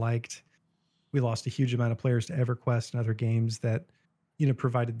reward that I liked. We lost a huge amount of players to EverQuest and other games that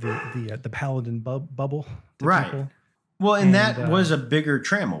provided the paladin bubble to Right. people. Well, and that And, was a bigger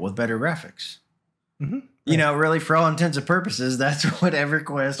Trammel with better graphics. Mhm, Really, for all intents and purposes, that's what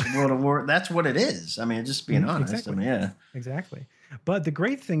EverQuest World of War. That's what it is. I mean, just being honest. exactly. I mean, yeah. Exactly. But the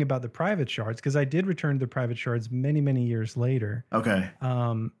great thing about the private shards, because I did return to the private shards many years later. Okay.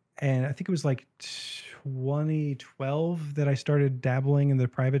 And I think it was like 2012 that I started dabbling in the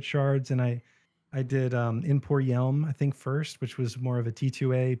private shards, and I did Impor Yelm, I think first, which was more of a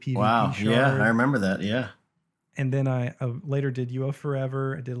T2A PvP Wow. shard. Yeah, I remember that. Yeah. And then I later did UO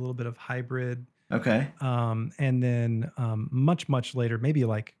Forever. I did a little bit of hybrid. Okay. And then much later, maybe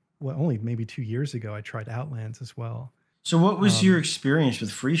only maybe 2 years ago, I tried Outlands as well. So, what was your Um, experience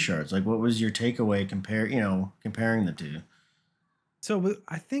with free shards? Like, what was your takeaway comparing the two? So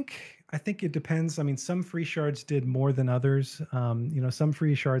I think it depends. I mean, some free shards did more than others. Some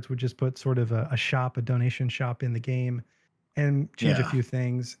free shards would just put sort of a donation shop in the game, and change a Yeah. few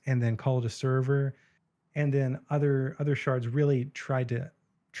things, and then call it a server. And then other shards really tried to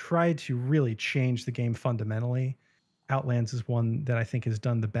really change the game fundamentally. Outlands is one that I think has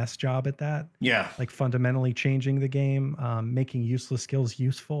done the best job at that, Yeah. like fundamentally changing the game, making useless skills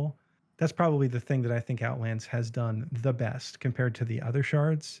useful. That's probably the thing that I think Outlands has done the best compared to the other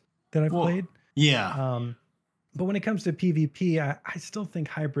shards that I've Well, played. yeah. But when it comes to PvP, I still think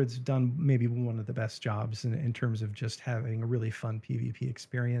Hybrid's done maybe one of the best jobs in terms of just having a really fun PvP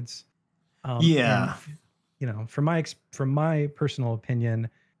experience. And Yeah. from my personal opinion,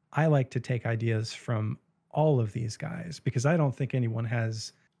 I like to take ideas from all of these guys because I don't think anyone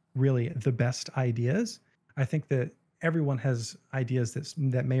has really the best ideas. I think that everyone has ideas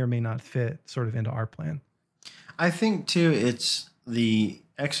that may or may not fit sort of into our plan. I think too, it's the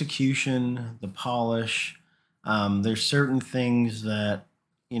execution, the polish. There's certain things that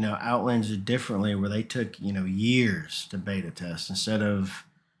Outlands did differently, where they took years to beta test instead of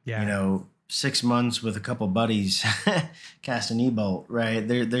Yeah. 6 months with a couple buddies casting e-bolt. Right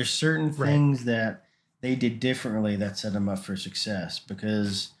there's certain Right. things that they did differently that set them up for success.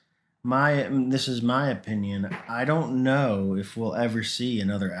 Because this is my opinion. I don't know if we'll ever see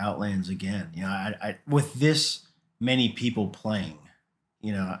another Outlands again. I with this many people playing.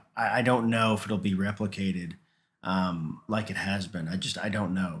 I don't know if it'll be replicated like it has been. I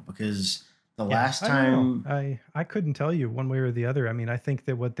don't know, because the Yeah, last I don't know. time, I couldn't tell you one way or the other. I mean, I think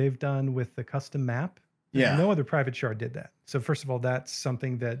that what they've done with the custom map, yeah, no other private shard did that. So first of all, that's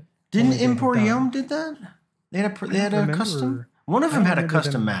something that didn't only they have done. Emporium did that? They had a custom. One of I them don't had a remember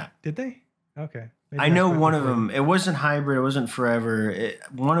custom them. map. Did they? Okay. Maybe I that's know what one of Emporium- them. It wasn't hybrid. It wasn't forever.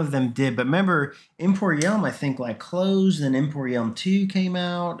 One of them did. But remember, Emporium, I think, like closed, and Emporium 2 came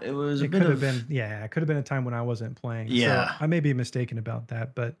out. It was a It bit could of have been, yeah, it could have been a time when I wasn't playing. Yeah. So I may be mistaken about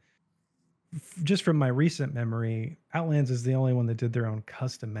that, but just from my recent memory, Outlands is the only one that did their own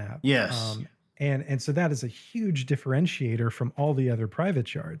custom map. Yes. And so that is a huge differentiator from all the other private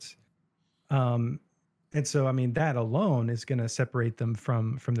shards. And so I mean that alone is going to separate them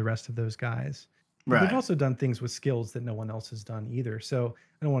from the rest of those guys. But they've Right. also done things with skills that no one else has done either. So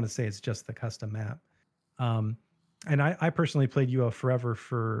I don't want to say it's just the custom map. Um, and I personally played UO Forever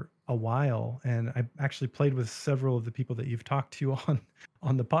for a while, and I actually played with several of the people that you've talked to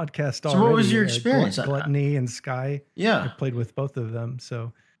on the podcast So what was already, your experience? Gluttony and Sky. I Yeah. played with both of them.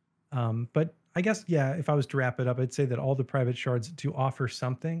 So, but I guess, yeah, if I was to wrap it up, I'd say that all the private shards do offer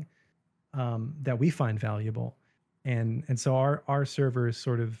something that we find valuable, and so our server is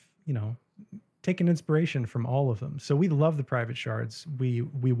sort of, taking inspiration from all of them. So we love the private shards. We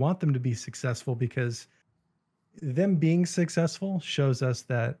want them to be successful because them being successful shows us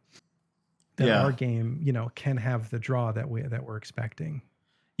that our Yeah. game, can have the draw that we're expecting.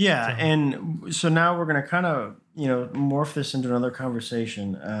 Yeah, So and so now we're gonna kind of morph this into another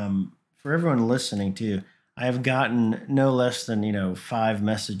conversation. For everyone listening too, I have gotten no less than 5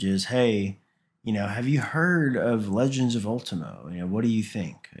 messages. Hey, have you heard of Legends of Ultimo? What do you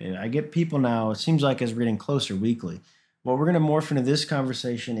think? I get people now. It seems like as we're getting closer weekly. What we're gonna morph into this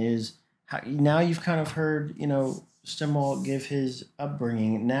conversation is how now you've kind of heard Stimwalt give his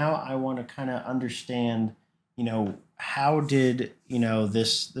upbringing. Now I want to kind of understand how did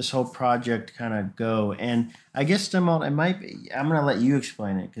this whole project kind of go? And I guess Stimwalt, it might be, I'm going to let you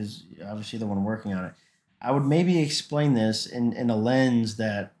explain it because obviously the one working on it. I would maybe explain this in a lens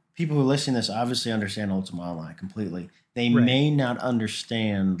that people who listen to this obviously understand Ultima Online completely. They right. may not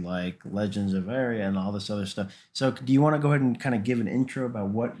understand like Legends of Aria and all this other stuff. So do you want to go ahead and kind of give an intro about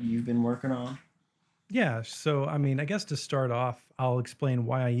what you've been working on? Yeah, so I mean, I guess to start off, I'll explain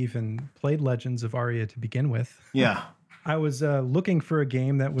why I even played Legends of Aria to begin with. Yeah. I was looking for a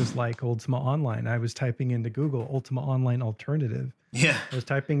game that was like Ultima Online. I was typing into Google Ultima Online Alternative. Yeah. I was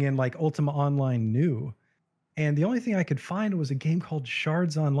typing in like Ultima Online New. And the only thing I could find was a game called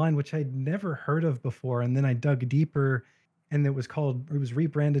Shards Online, which I'd never heard of before. And then I dug deeper, and it was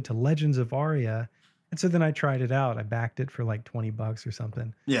rebranded to Legends of Aria. And so then I tried it out. I backed it for like $20 or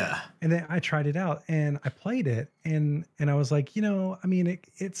something. Yeah. And then I tried it out and I played it, and I was like, I mean,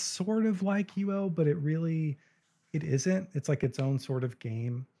 it's sort of like UO, but it isn't. It's like its own sort of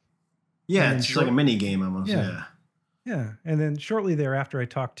game. Yeah, And then it's just like a mini game almost. yeah, Yeah. yeah. And then shortly thereafter, I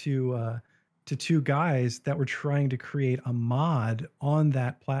talked to two guys that were trying to create a mod on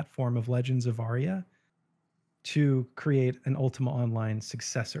that platform of Legends of Aria to create an Ultima Online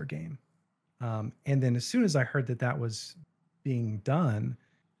successor game. And then as soon as I heard that that was being done,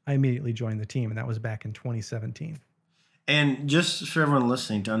 I immediately joined the team, and that was back in 2017. And just for everyone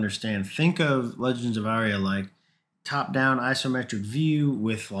listening to understand, think of Legends of Aria like top-down isometric view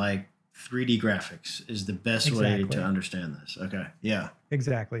with like 3D graphics is the best way to Exactly. understand this. Okay. Yeah.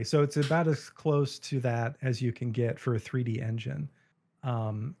 Exactly. So it's about as close to that as you can get for a 3D engine.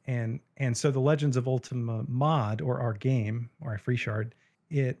 And so the Legends of Ultima mod, or our game, or our free shard,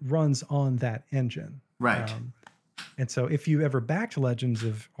 it runs on that engine. Right. And so if you ever backed Legends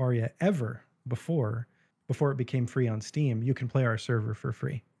of Aria ever before it became free on Steam, you can play our server for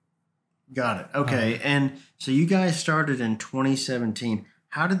free. Got it. Okay. And so you guys started in 2017.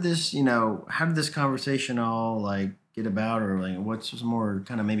 How did this conversation all like get about, or like what's some more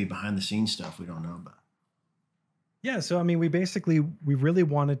kind of maybe behind the scenes stuff we don't know about? Yeah, so I mean, we really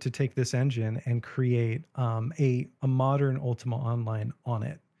wanted to take this engine and create a modern Ultima Online on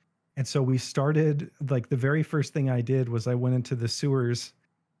it. And so we started, like, the very first thing I did was I went into the sewers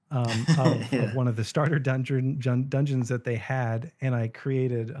of Yeah. one of the starter dungeons that they had, and I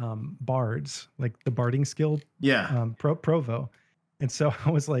created bards, like the barding skill, Yeah. Provo. And so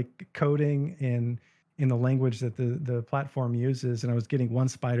I was like coding in the language that the platform uses, and I was getting one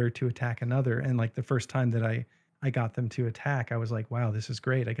spider to attack another. And like the first time that I got them to attack, I was like, wow, this is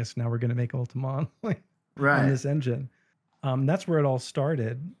great. I guess now we're going to make Ultima on Right. this engine. That's where it all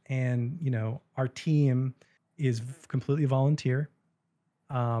started. And, our team is completely volunteer.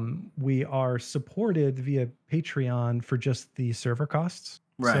 We are supported via Patreon for just the server costs.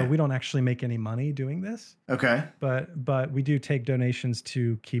 So Right. we don't actually make any money doing this, Okay. but we do take donations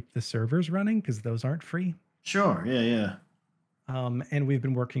to keep the servers running because those aren't free. Sure. Yeah. Yeah. And we've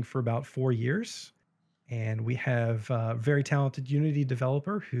been working for about 4 years. And we have a very talented Unity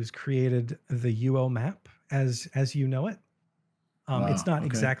developer who's created the UO map as you know it. It's Wow. not Okay.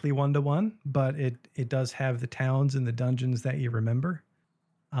 exactly one-to-one, but it does have the towns and the dungeons that you remember.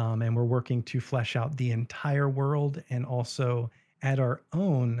 And we're working to flesh out the entire world and also add our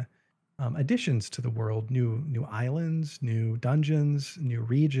own additions to the world, new islands, new dungeons, new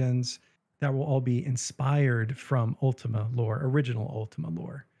regions that will all be inspired from Ultima lore, original Ultima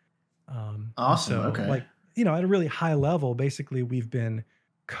lore. And Awesome. so, Okay. like, at a really high level, basically, we've been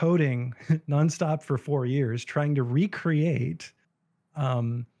coding nonstop for 4 years, trying to recreate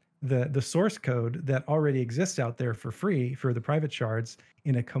um, the source code that already exists out there for free for the private shards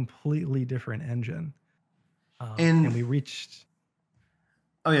in a completely different engine. And And we reached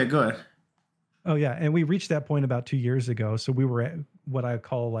oh yeah, go ahead. Oh yeah, and we reached that point about 2 years ago. So we were at what I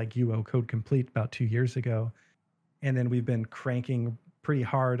call like UO code complete about 2 years ago, and then we've been cranking pretty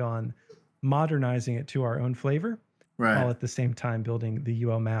hard on modernizing it to our own flavor, Right. while at the same time building the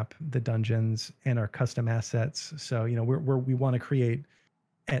UO map, the dungeons, and our custom assets. So we want to create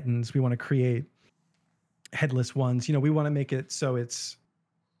Ettins, we want to create headless ones. We want to make it so it's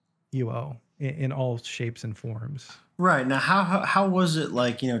UO in all shapes and forms. Right. Now, how was it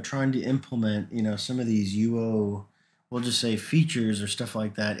like, trying to implement, some of these UO, we'll just say features or stuff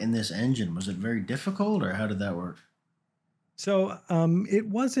like that in this engine? Was it very difficult or how did that work? So it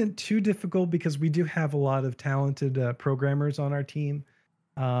wasn't too difficult because we do have a lot of talented programmers on our team,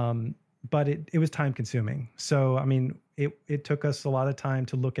 um, but it was time consuming. So I mean, it took us a lot of time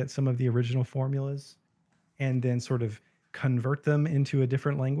to look at some of the original formulas and then sort of convert them into a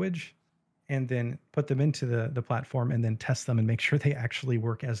different language and then put them into the platform and then test them and make sure they actually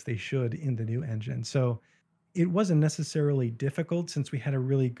work as they should in the new engine. So it wasn't necessarily difficult since we had a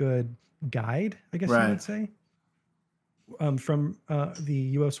really good guide, I guess you Right. would say, from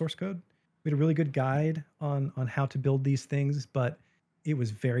the UO source code. We had a really good guide on how to build these things, but it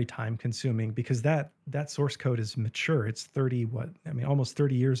was very time consuming because that source code is mature. It's 30 what I mean almost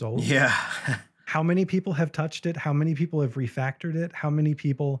 30 years old. Yeah. How many people have touched it? How many people have refactored it? How many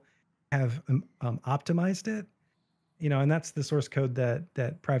people have optimized it? And that's the source code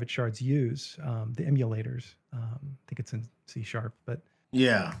that private shards use, the emulators. I think it's in C sharp, but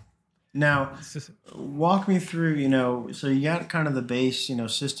Yeah. Now, it's just walk me through, so you got kind of the base,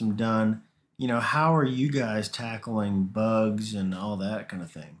 system done. How are you guys tackling bugs and all that kind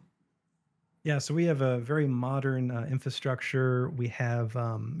of thing? yeah. So we have a very modern infrastructure. We have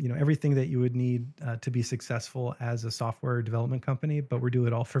everything that you would need to be successful as a software development company, but we're doing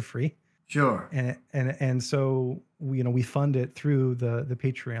it all for free. Sure. And so we fund it through the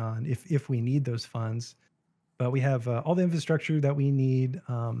Patreon if we need those funds. But we have all the infrastructure that we need.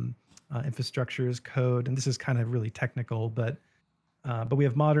 Infrastructure as code, and this is kind of really technical, but we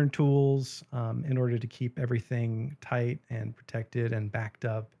have modern tools in order to keep everything tight and protected and backed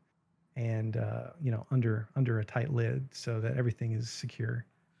up, and under a tight lid so that everything is secure.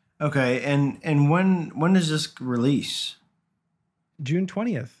 Okay. And when does this release? June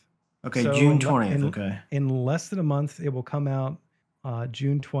 20th. Okay, So June 20th. Okay. in less than a month, it will come out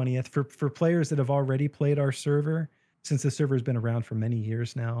June 20th for players that have already played our server. Since the server has been around for many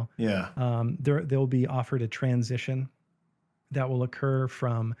years now, Yeah. they'll be offered a transition that will occur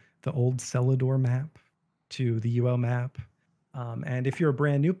from the old Celador map to the UL map. And if you're a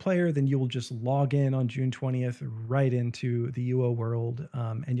brand new player, then you will just log in on June 20th right into the UO world,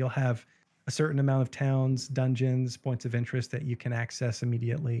 and you'll have a certain amount of towns, dungeons, points of interest that you can access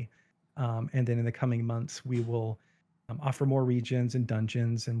immediately. And then in the coming months, we will offer more regions and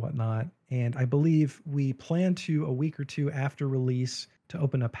dungeons and whatnot. And I believe we plan to, a week or two after release, to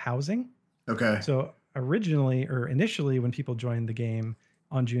open up housing. Okay. So originally or initially, when people joined the game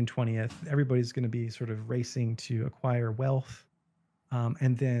on June 20th, everybody's going to be sort of racing to acquire wealth.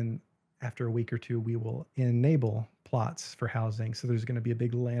 And then after a week or two, we will enable plots for housing. So there's going to be a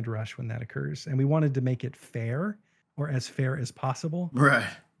big land rush when that occurs. And we wanted to make it fair, or as fair as possible. Right.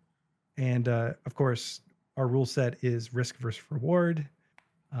 And of course, our rule set is risk versus reward,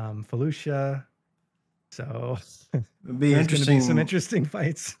 Felucia. So It'd be there's going to be interesting. some interesting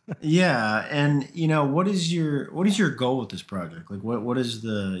fights. Yeah, and what is your goal with this project? Like, what is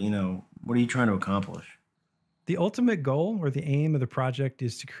what are you trying to accomplish? The ultimate goal or the aim of the project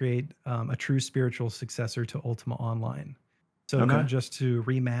is to create a true spiritual successor to Ultima Online. So Okay. not just to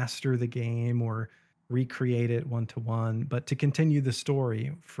remaster the game or recreate it one to one, but to continue the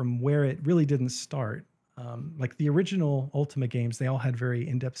story from where it really didn't start. Like the original Ultima games, they all had very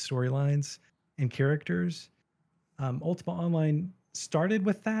in-depth storylines and characters. Ultima Online started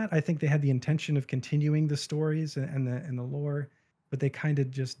with that. I think they had the intention of continuing the stories and the lore, but they kind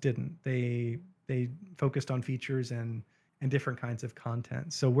of just didn't. They focused on features and different kinds of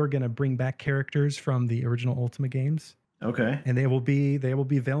content. So we're going to bring back characters from the original Ultima games, Okay. and they will be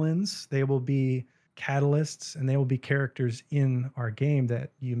villains, they will be catalysts, and they will be characters in our game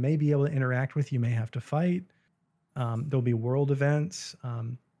that you may be able to interact with, you may have to fight. There'll be world events.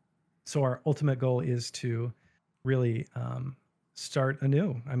 So our ultimate goal is to really start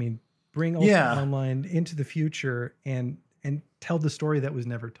anew. I mean, bring Ultima Yeah. Online into the future and tell the story that was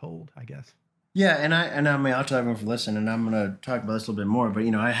never told, I guess. Yeah, and I mean I'll tell everyone for listening, and I'm gonna talk about this a little bit more. But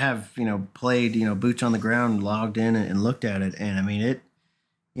I have played boots on the ground, logged in and looked at it, and I mean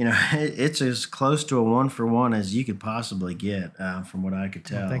it's as close to a one for one as you could possibly get, from what I could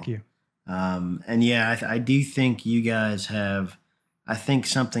Well, thank tell. you. And yeah, I do think you guys have, I think,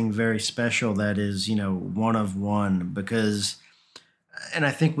 something very special that is, one of one because, and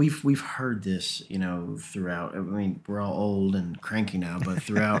I think we've heard this, throughout. I mean, we're all old and cranky now, but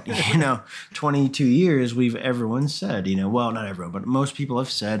throughout, 22 years, everyone said, well, not everyone, but most people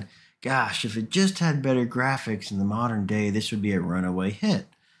have said, gosh, if it just had better graphics in the modern day, this would be a runaway hit,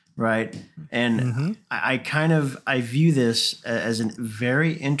 right? And Hmm. I view this as a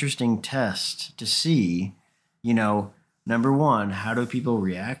very interesting test to see, you know, number one, how do people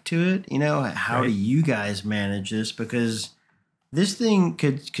react to it? How do Right. you guys manage this? Because this thing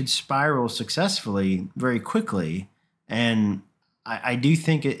could spiral successfully very quickly, and I do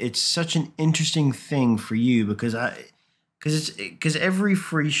think it's such an interesting thing for you because every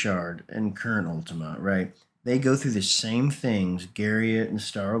free shard in current Ultima, right? They go through the same things Garriott and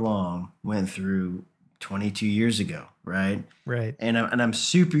Star Long went through 22 years ago, right? Right. And I'm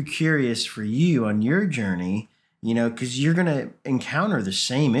super curious for you on your journey, because you're gonna encounter the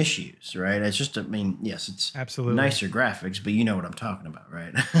same issues, right? It's just, I mean, yes, it's Absolutely. nicer graphics, but you know what I'm talking about,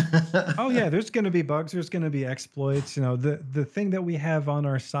 right? Oh yeah, there's going to be bugs. There's going to be exploits. The thing that we have on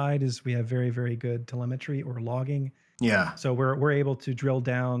our side is we have very very good telemetry or logging. Yeah, So we're able to drill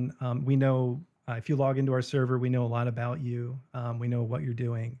down. We know if you log into our server, we know a lot about you. We know what you're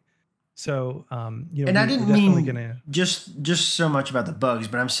doing. So and I we're didn't definitely mean gonna. just so much about the bugs,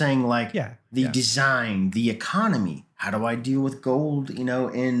 but I'm saying like Yeah, the yeah, design, the economy. How do I deal with gold,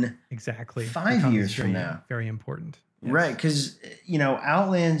 in exactly. 5 Economy is years from very now? very important. Right, Yes. because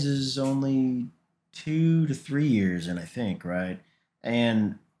Outlands is only 2 to 3 years in, I think, right?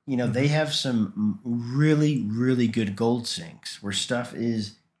 And they Hmm. have some really, really good gold sinks where stuff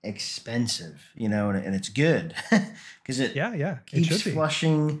is expensive, and it's good because it Yeah, yeah. It keeps should be.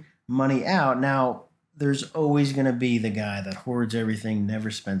 flushing money out. Now, there's always going to be the guy that hoards everything, never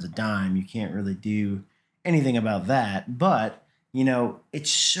spends a dime. You can't really do anything about that, but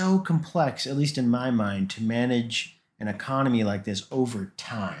it's so complex, at least in my mind, to manage an economy like this over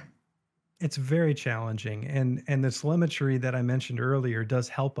time. It's very challenging, and the telemetry that I mentioned earlier does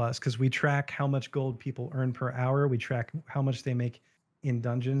help us because we track how much gold people earn per hour. We track how much they make in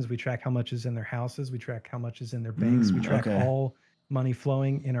dungeons. We track how much is in their houses. We track how much is in their banks. We track Okay. all money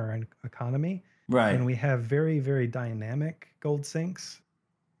flowing in our economy, Right. and we have very very dynamic gold sinks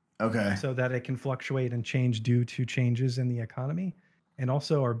Okay. so that it can fluctuate and change due to changes in the economy. And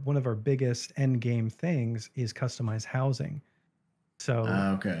also, our one of our biggest end game things is customized housing. So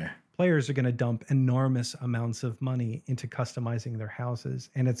Okay. players are going to dump enormous amounts of money into customizing their houses,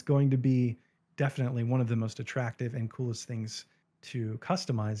 and it's going to be definitely one of the most attractive and coolest things to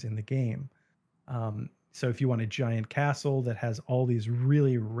customize in the game. So if you want a giant castle that has all these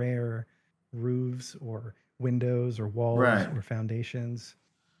really rare roofs or windows or walls Right. or foundations,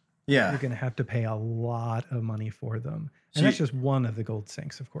 Yeah. you're going to have to pay a lot of money for them. So And that's you, just one of the gold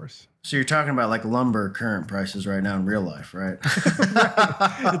sinks, of course. so you're talking about like lumber current prices right now in real life, right?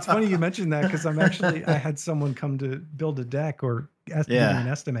 Right. It's funny you mentioned that because I had someone come to build a deck or give me Yeah. an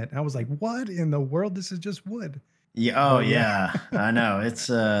estimate. And I was like, what in the world? This is just wood. Yeah. Oh, But yeah, yeah. I know. It's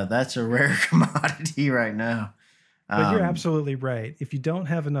that's a rare commodity right now. but you're Um, absolutely right. If you don't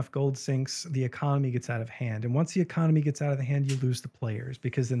have enough gold sinks, the economy gets out of hand. And once the economy gets out of the hand, you lose the players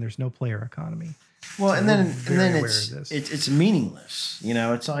because then there's no player economy. well, So and we're then very aware of it's this. it's it's meaningless.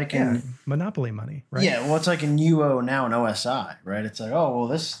 It's like Yeah, in monopoly money, right? yeah, well, it's like in UO now in OSI, right? It's like, oh well,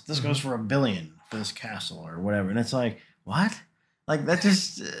 this goes Hmm. for 1 billion for this castle or whatever, and it's like what? Like that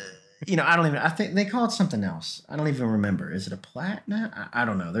just I don't even. I think they call it something else. I don't even remember. Is it a plat now? I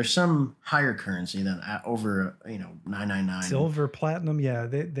don't know. There's some higher currency than over 999. Silver, platinum. Yeah,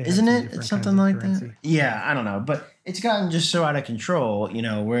 they have Isn't some it? It's different kinds something of like that. currency. Yeah, Yeah. I don't know, but it's gotten just so out of control.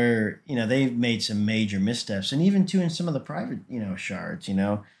 Where they've made some major missteps, and even too in some of the private shards.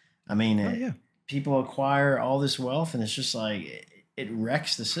 I mean, Oh, yeah. people acquire all this wealth, and it's just like it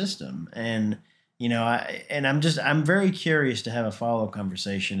wrecks the system. And I'm very curious to have a follow up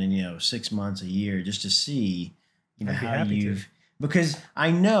conversation in 6 months, a year, just to see I'd be how happy to. you've because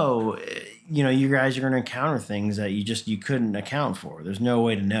I know you guys are going to encounter things that you couldn't account for. There's no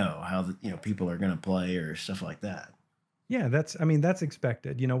way to know how people are going to play or stuff like that. Yeah, I mean, that's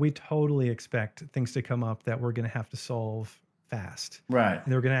expected. We totally expect things to come up that we're going to have to solve fast. Right.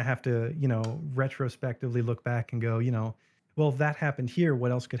 And they're going to have to, retrospectively look back and go, well, that happened here.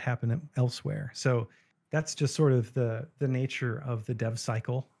 What else could happen elsewhere? So that's just sort of the nature of the dev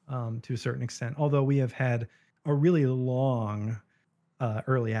cycle to a certain extent. Although we have had a really long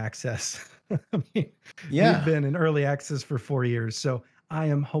early access. I mean, we've Yeah. been in early access for 4 years. So I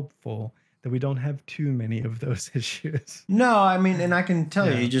am hopeful that we don't have too many of those issues. No, I mean, and I can tell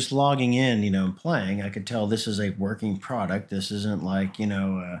you, Yeah. just logging in, and playing, I could tell this is a working product. This isn't like,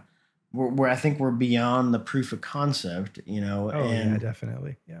 where I think we're beyond the proof of concept, Oh yeah, and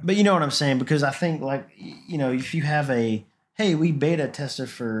definitely. Yeah. but you know what I'm saying? Because I think like, if you have hey, we beta tested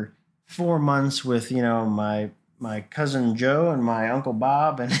for 4 months with, my cousin Joe and my uncle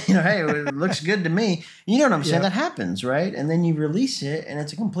Bob, and hey, it looks good to me. You know what I'm saying? Yep. That happens, right? And then you release it, and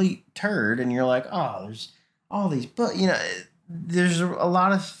it's a complete turd, and you're like, oh, there's all these, but there's a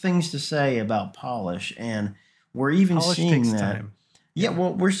lot of things to say about polish, and we're even Polish seeing takes that. time. Yeah, Yeah.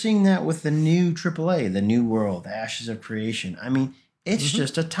 well, we're seeing that with the new AAA, the New World, the Ashes of Creation. I mean, it's Hmm.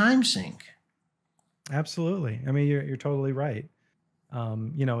 just a time sink. Absolutely. I mean, you're totally right.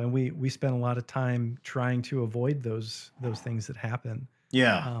 And we spend a lot of time trying to avoid those things that happen.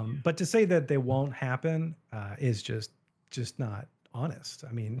 Yeah. But to say that they won't happen is just not honest.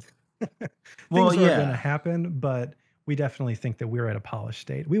 I mean, Well, things are going to yeah. happen, but we definitely think that we're at a polished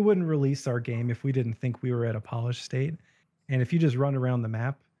state. We wouldn't release our game if we didn't think we were at a polished state. And if you just run around the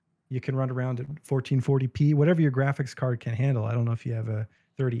map, you can run around at 1440p, whatever your graphics card can handle. I don't know if you have a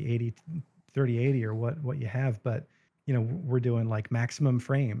 3080 or what you have, but we're doing like maximum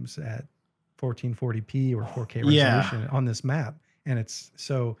frames at 1440p or 4K Yeah. resolution on this map, and it's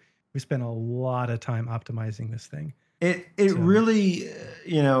so we spent a lot of time optimizing this thing. It So really,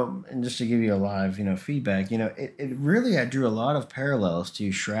 and just to give you a live, feedback, it really, I drew a lot of parallels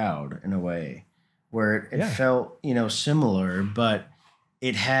to Shroud in a way where it yeah, felt, similar, but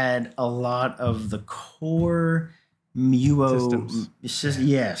it had a lot of the core systems. Yeah.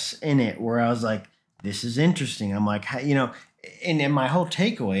 yes, in it, where I was like, this is interesting. I'm like, and my whole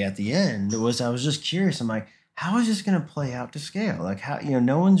takeaway at the end was I was just curious. I'm like, how is this going to play out to scale? Like, how,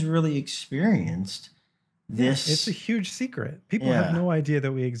 no one's really experienced Yeah, it's a this. huge secret. People have Yeah, no idea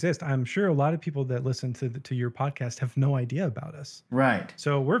that we exist. I'm sure a lot of people that listen to your podcast have no idea about us. right.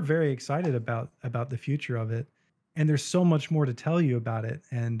 So we're very excited about the future of it, and there's so much more to tell you about it.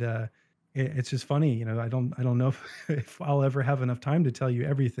 And it's just funny, I don't know if, if I'll ever have enough time to tell you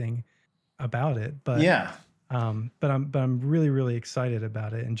everything about it, Yeah. but I'm really really excited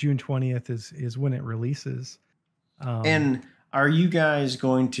about it. And June 20th is when it releases. Um, And are you guys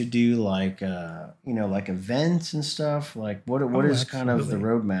going to do like like events and stuff? Like what oh, is kind of the absolutely.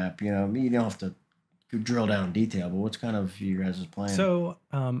 roadmap? You don't have to drill down in detail, but what's kind of you guys' plan? So,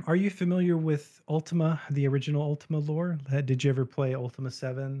 are you familiar with Ultima, the original Ultima lore? Did you ever play Ultima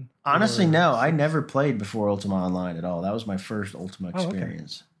 7 Honestly, or no. I 6? never played before Ultima Online at all. That was my first Ultima Oh, okay.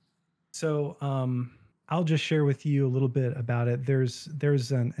 experience. So, I'll just share with you a little bit about it. There's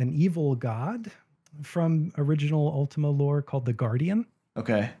an evil god from original Ultima lore called the Guardian,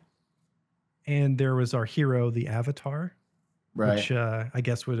 Okay. and there was our hero, the Avatar, Right. which I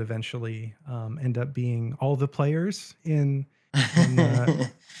guess would eventually end up being all the players in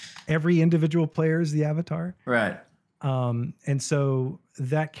every individual player is the Avatar. Right. And so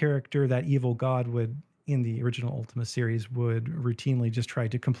that character, that evil god, would in the original Ultima series would routinely just try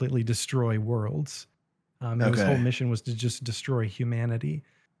to completely destroy worlds. And his whole Okay. mission was to just destroy humanity.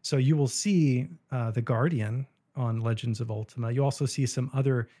 So you will see the Guardian on Legends of Ultima. You also see some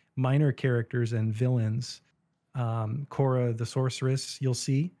other minor characters and villains. Cora the Sorceress, you'll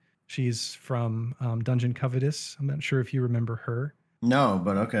see. She's from Dungeon Covetous. I'm not sure if you remember her. No,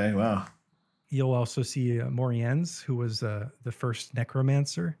 but okay. Wow. You'll also see Moriens, who was the first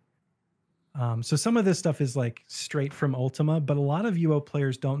necromancer. So some of this stuff is like straight from Ultima, but a lot of UO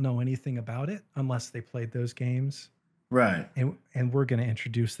players don't know anything about it unless they played those games. Right. And we're going to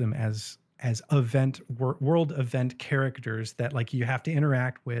introduce them as world event characters that like you have to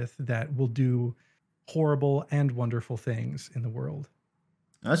interact with that will do horrible and wonderful things in the world.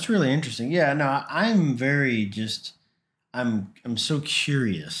 That's really interesting. Yeah, no, I'm very just I'm so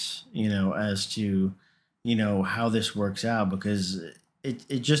curious, as to, how this works out because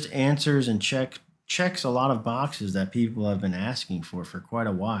it just answers and checks a lot of boxes that people have been asking for quite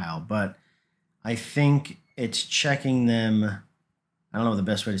a while, but I think it's checking them. I don't know what the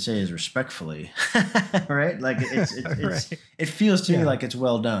best way to say is respectfully, right? Like Right. it feels to me Yeah. like it's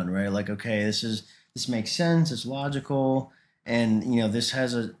well done, right? Like, okay, this makes sense, it's logical, and this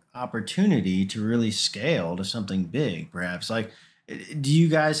has an opportunity to really scale to something big, perhaps. Like, do you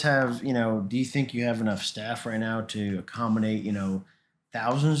guys have, do you think you have enough staff right now to accommodate,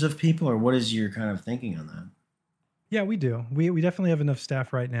 thousands of people, or what is your kind of thinking on that? Yeah, we do. We definitely have enough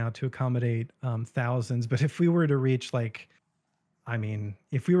staff right now to accommodate thousands. But if we were to reach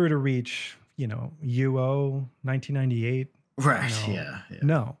if we were to reach, UO 1998, Right. Yeah. Yeah.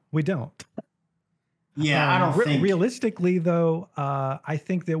 no, we don't. Yeah, I don't think. Realistically, though, I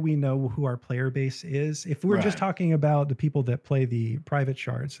think that we know who our player base is. If we're just Right. talking about the people that play the private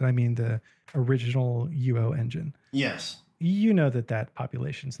shards, and I mean the original UO engine, Yes. you know that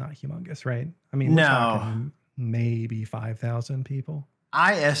population's not humongous, right? I mean, we're No, talking maybe 5,000 people,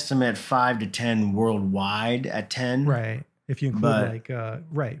 I estimate 5 to 10 worldwide at 10, right? If you include but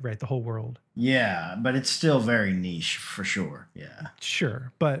like, right, the whole world. yeah, but it's still very niche for sure. Yeah.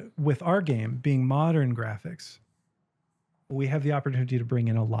 Sure. But with our game being modern graphics, we have the opportunity to bring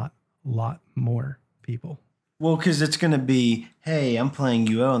in a lot more people. Well, because it's going to be, hey, I'm playing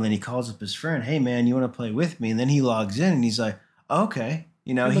UO. And then he calls up his friend, hey, man, you want to play with me? And then he logs in and he's like, okay.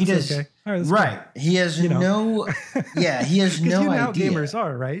 You know, It he looks does. okay. All right, let's Right. He has You know. no, yeah, he has Because no you know how idea. gamers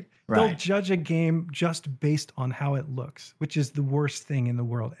are, right? They'll Right. judge a game just based on how it looks, which is the worst thing in the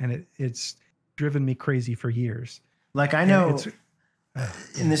world. And it's driven me crazy for years. Like, I And know, it's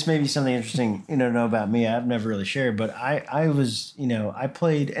and this may be something interesting, to know about me. I've never really shared, but I was, I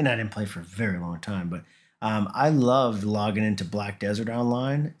played, and I didn't play for a very long time, but I loved logging into Black Desert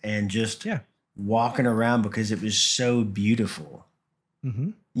Online and just yeah. walking around because it was so beautiful. Mm-hmm.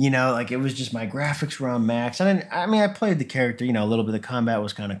 Like it was just my graphics were on max. I played the character, a little bit of the combat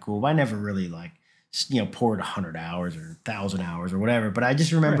was kind of cool, but I never really like, poured 100 hours or 1,000 hours or whatever. But I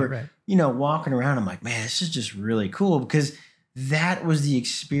just remember, Right. Walking around, I'm like, man, this is just really cool because that was the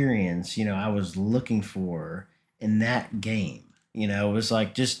experience, I was looking for in that game. It was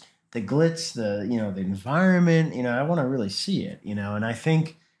like just the glitz, the environment, I want to really see it, and I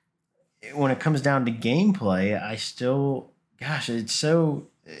think when it comes down to gameplay, I still, gosh,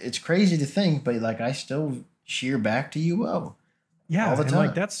 it's crazy to think, but like I still shear back to UO. Yeah, all the and time.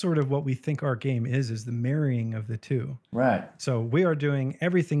 like that's sort of what we think our game is the marrying of the two. Right. So we are doing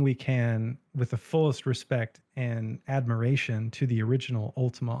everything we can with the fullest respect and admiration to the original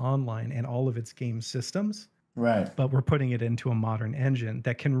Ultima Online and all of its game systems. Right. But we're putting it into a modern engine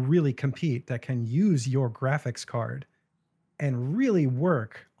that can really compete, that can use your graphics card and really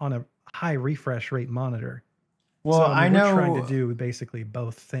work on a high refresh rate monitor. Well, So I we're know. trying to do basically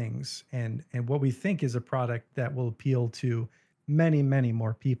both things, and what we think is a product that will appeal to many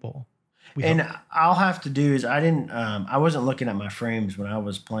more people. And I'll have to do is I wasn't looking at my frames when I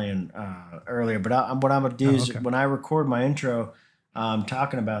was playing earlier, but what I'm gonna do is when I record my intro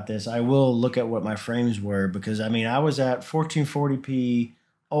talking about this, I will look at what my frames were because I was at 1440p,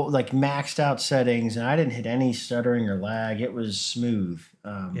 like maxed out settings, and I didn't hit any stuttering or lag. It was smooth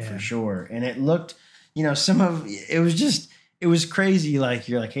for sure, and it looked, it was crazy. Like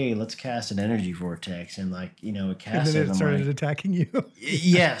you're like, hey, let's cast an energy vortex, and like it cast and then it started like, attacking you.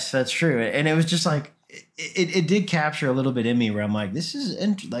 yes, that's true, and it was just like it did capture a little bit in me where I'm like, this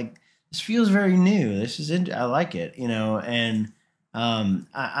feels very new. I like it, and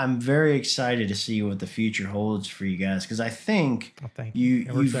I'm very excited to see what the future holds for you guys because I think thank you.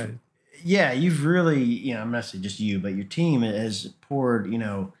 We're excited. Yeah, you've really, I'm not saying just you, but your team has poured,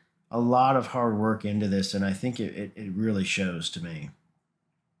 a lot of hard work into this, and I think it really shows to me.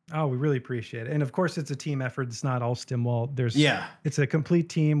 Oh, we really appreciate it. And of course, it's a team effort. It's not all Stimwalt. Yeah. It's a complete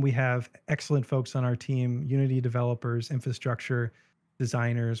team. We have excellent folks on our team, Unity developers, infrastructure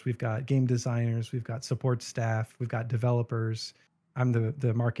designers. We've got game designers. We've got support staff. We've got developers. I'm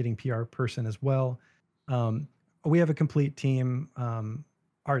the marketing PR person as well. We have a complete team,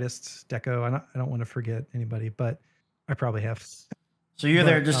 artists, deco. I don't want to forget anybody, but I probably have. So you're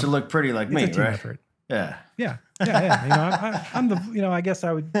there just to look pretty like me, it's a team right? Effort. Yeah. I'm the, I guess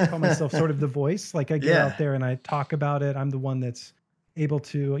I would call myself sort of the voice. Like I get out there and I talk about it. I'm the one that's able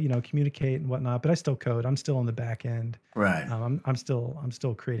to, communicate and whatnot, but I still code. I'm still on the back end. Right. I'm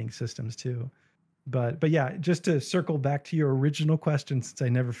still creating systems too. But yeah, just to circle back to your original question, since I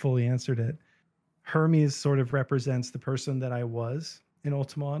never fully answered it, Hermes sort of represents the person that I was in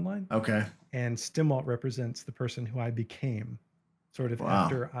Ultima Online. Okay. And Stimwalt represents the person who I became sort of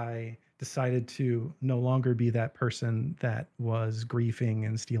after I decided to no longer be that person that was griefing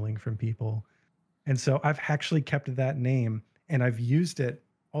and stealing from people. And so I've actually kept that name and I've used it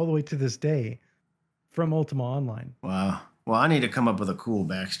all the way to this day from Ultima Online. Wow. Well, I need to come up with a cool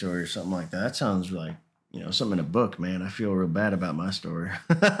backstory or something like that. That sounds like, something in a book, man. I feel real bad about my story.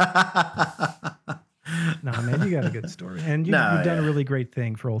 No, man, you got a good story. And you've done a really great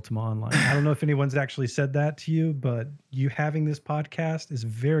thing for Ultima Online. I don't know if anyone's actually said that to you, but you having this podcast is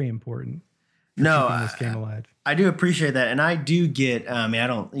very important for keeping this game alive. I do appreciate that. And I do get, I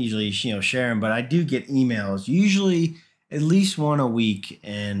don't usually, share them, but I do get emails, usually at least one a week.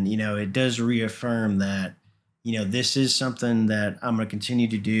 And, it does reaffirm that, this is something that I'm going to continue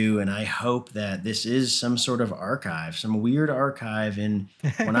to do. And I hope that this is some sort of archive, some weird archive. And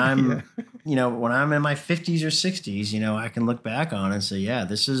when I'm, when I'm in my 50s or 60s, I can look back on it and say, yeah,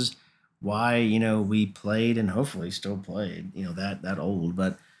 this is why, we played and hopefully still played, that old.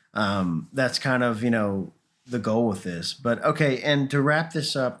 But that's kind of, the goal with this. But okay, and to wrap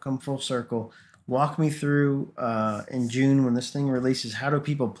this up, come full circle, walk me through in June when this thing releases, how do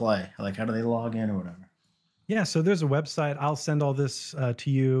people play? Like, how do they log in or whatever? Yeah, so there's a website. I'll send all this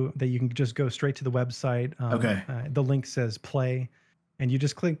to you that you can just go straight to the website. Okay. The link says play, and you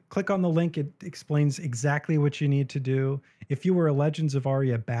just click on the link. It explains exactly what you need to do. If you were a Legends of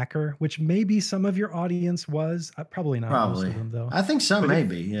Aria backer, which maybe some of your audience was, probably not most Probably. of them though. I think some But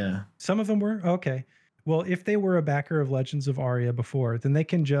maybe, yeah. some of them were okay. Well, if they were a backer of Legends of Aria before, then they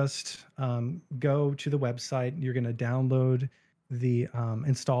can just go to the website. You're going to download the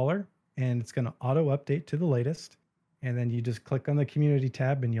installer, and it's going to auto update to the latest. And then you just click on the community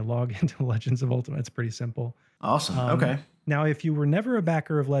tab and you log into Legends of Ultimate. It's pretty simple. Awesome. Okay. Now, if you were never a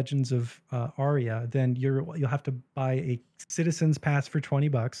backer of Legends of Aria, then you'll have to buy a Citizens Pass for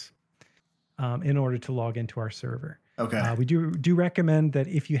 $20 in order to log into our server. Okay. We do recommend that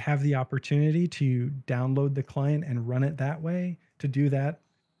if you have the opportunity to download the client and run it that way, to do that,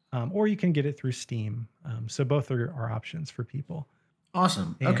 or you can get it through Steam. So both are options for people.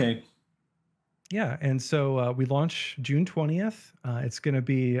 Awesome. Okay. Yeah, and so we launch June 20th. It's going to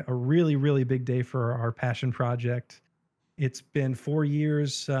be a really, really big day for our passion project. It's been 4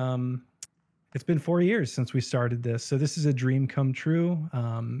 years. It's been 4 years since we started this, so this is a dream come true.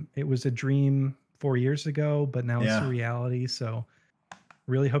 It was a dream 4 years ago, but now it's a reality. So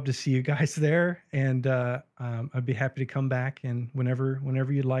really hope to see you guys there, and I'd be happy to come back and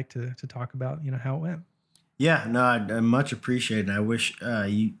whenever you'd like to talk about how it went. Yeah, no, I much appreciate it. I wish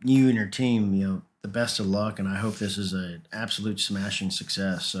you and your team, the best of luck, and I hope this is an absolute smashing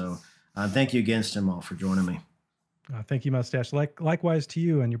success. So thank you again, Stimall, for joining me. Thank you, Mustache. Likewise to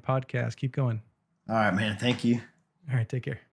you and your podcast. Keep going. All right, man. Thank you. All right, take care.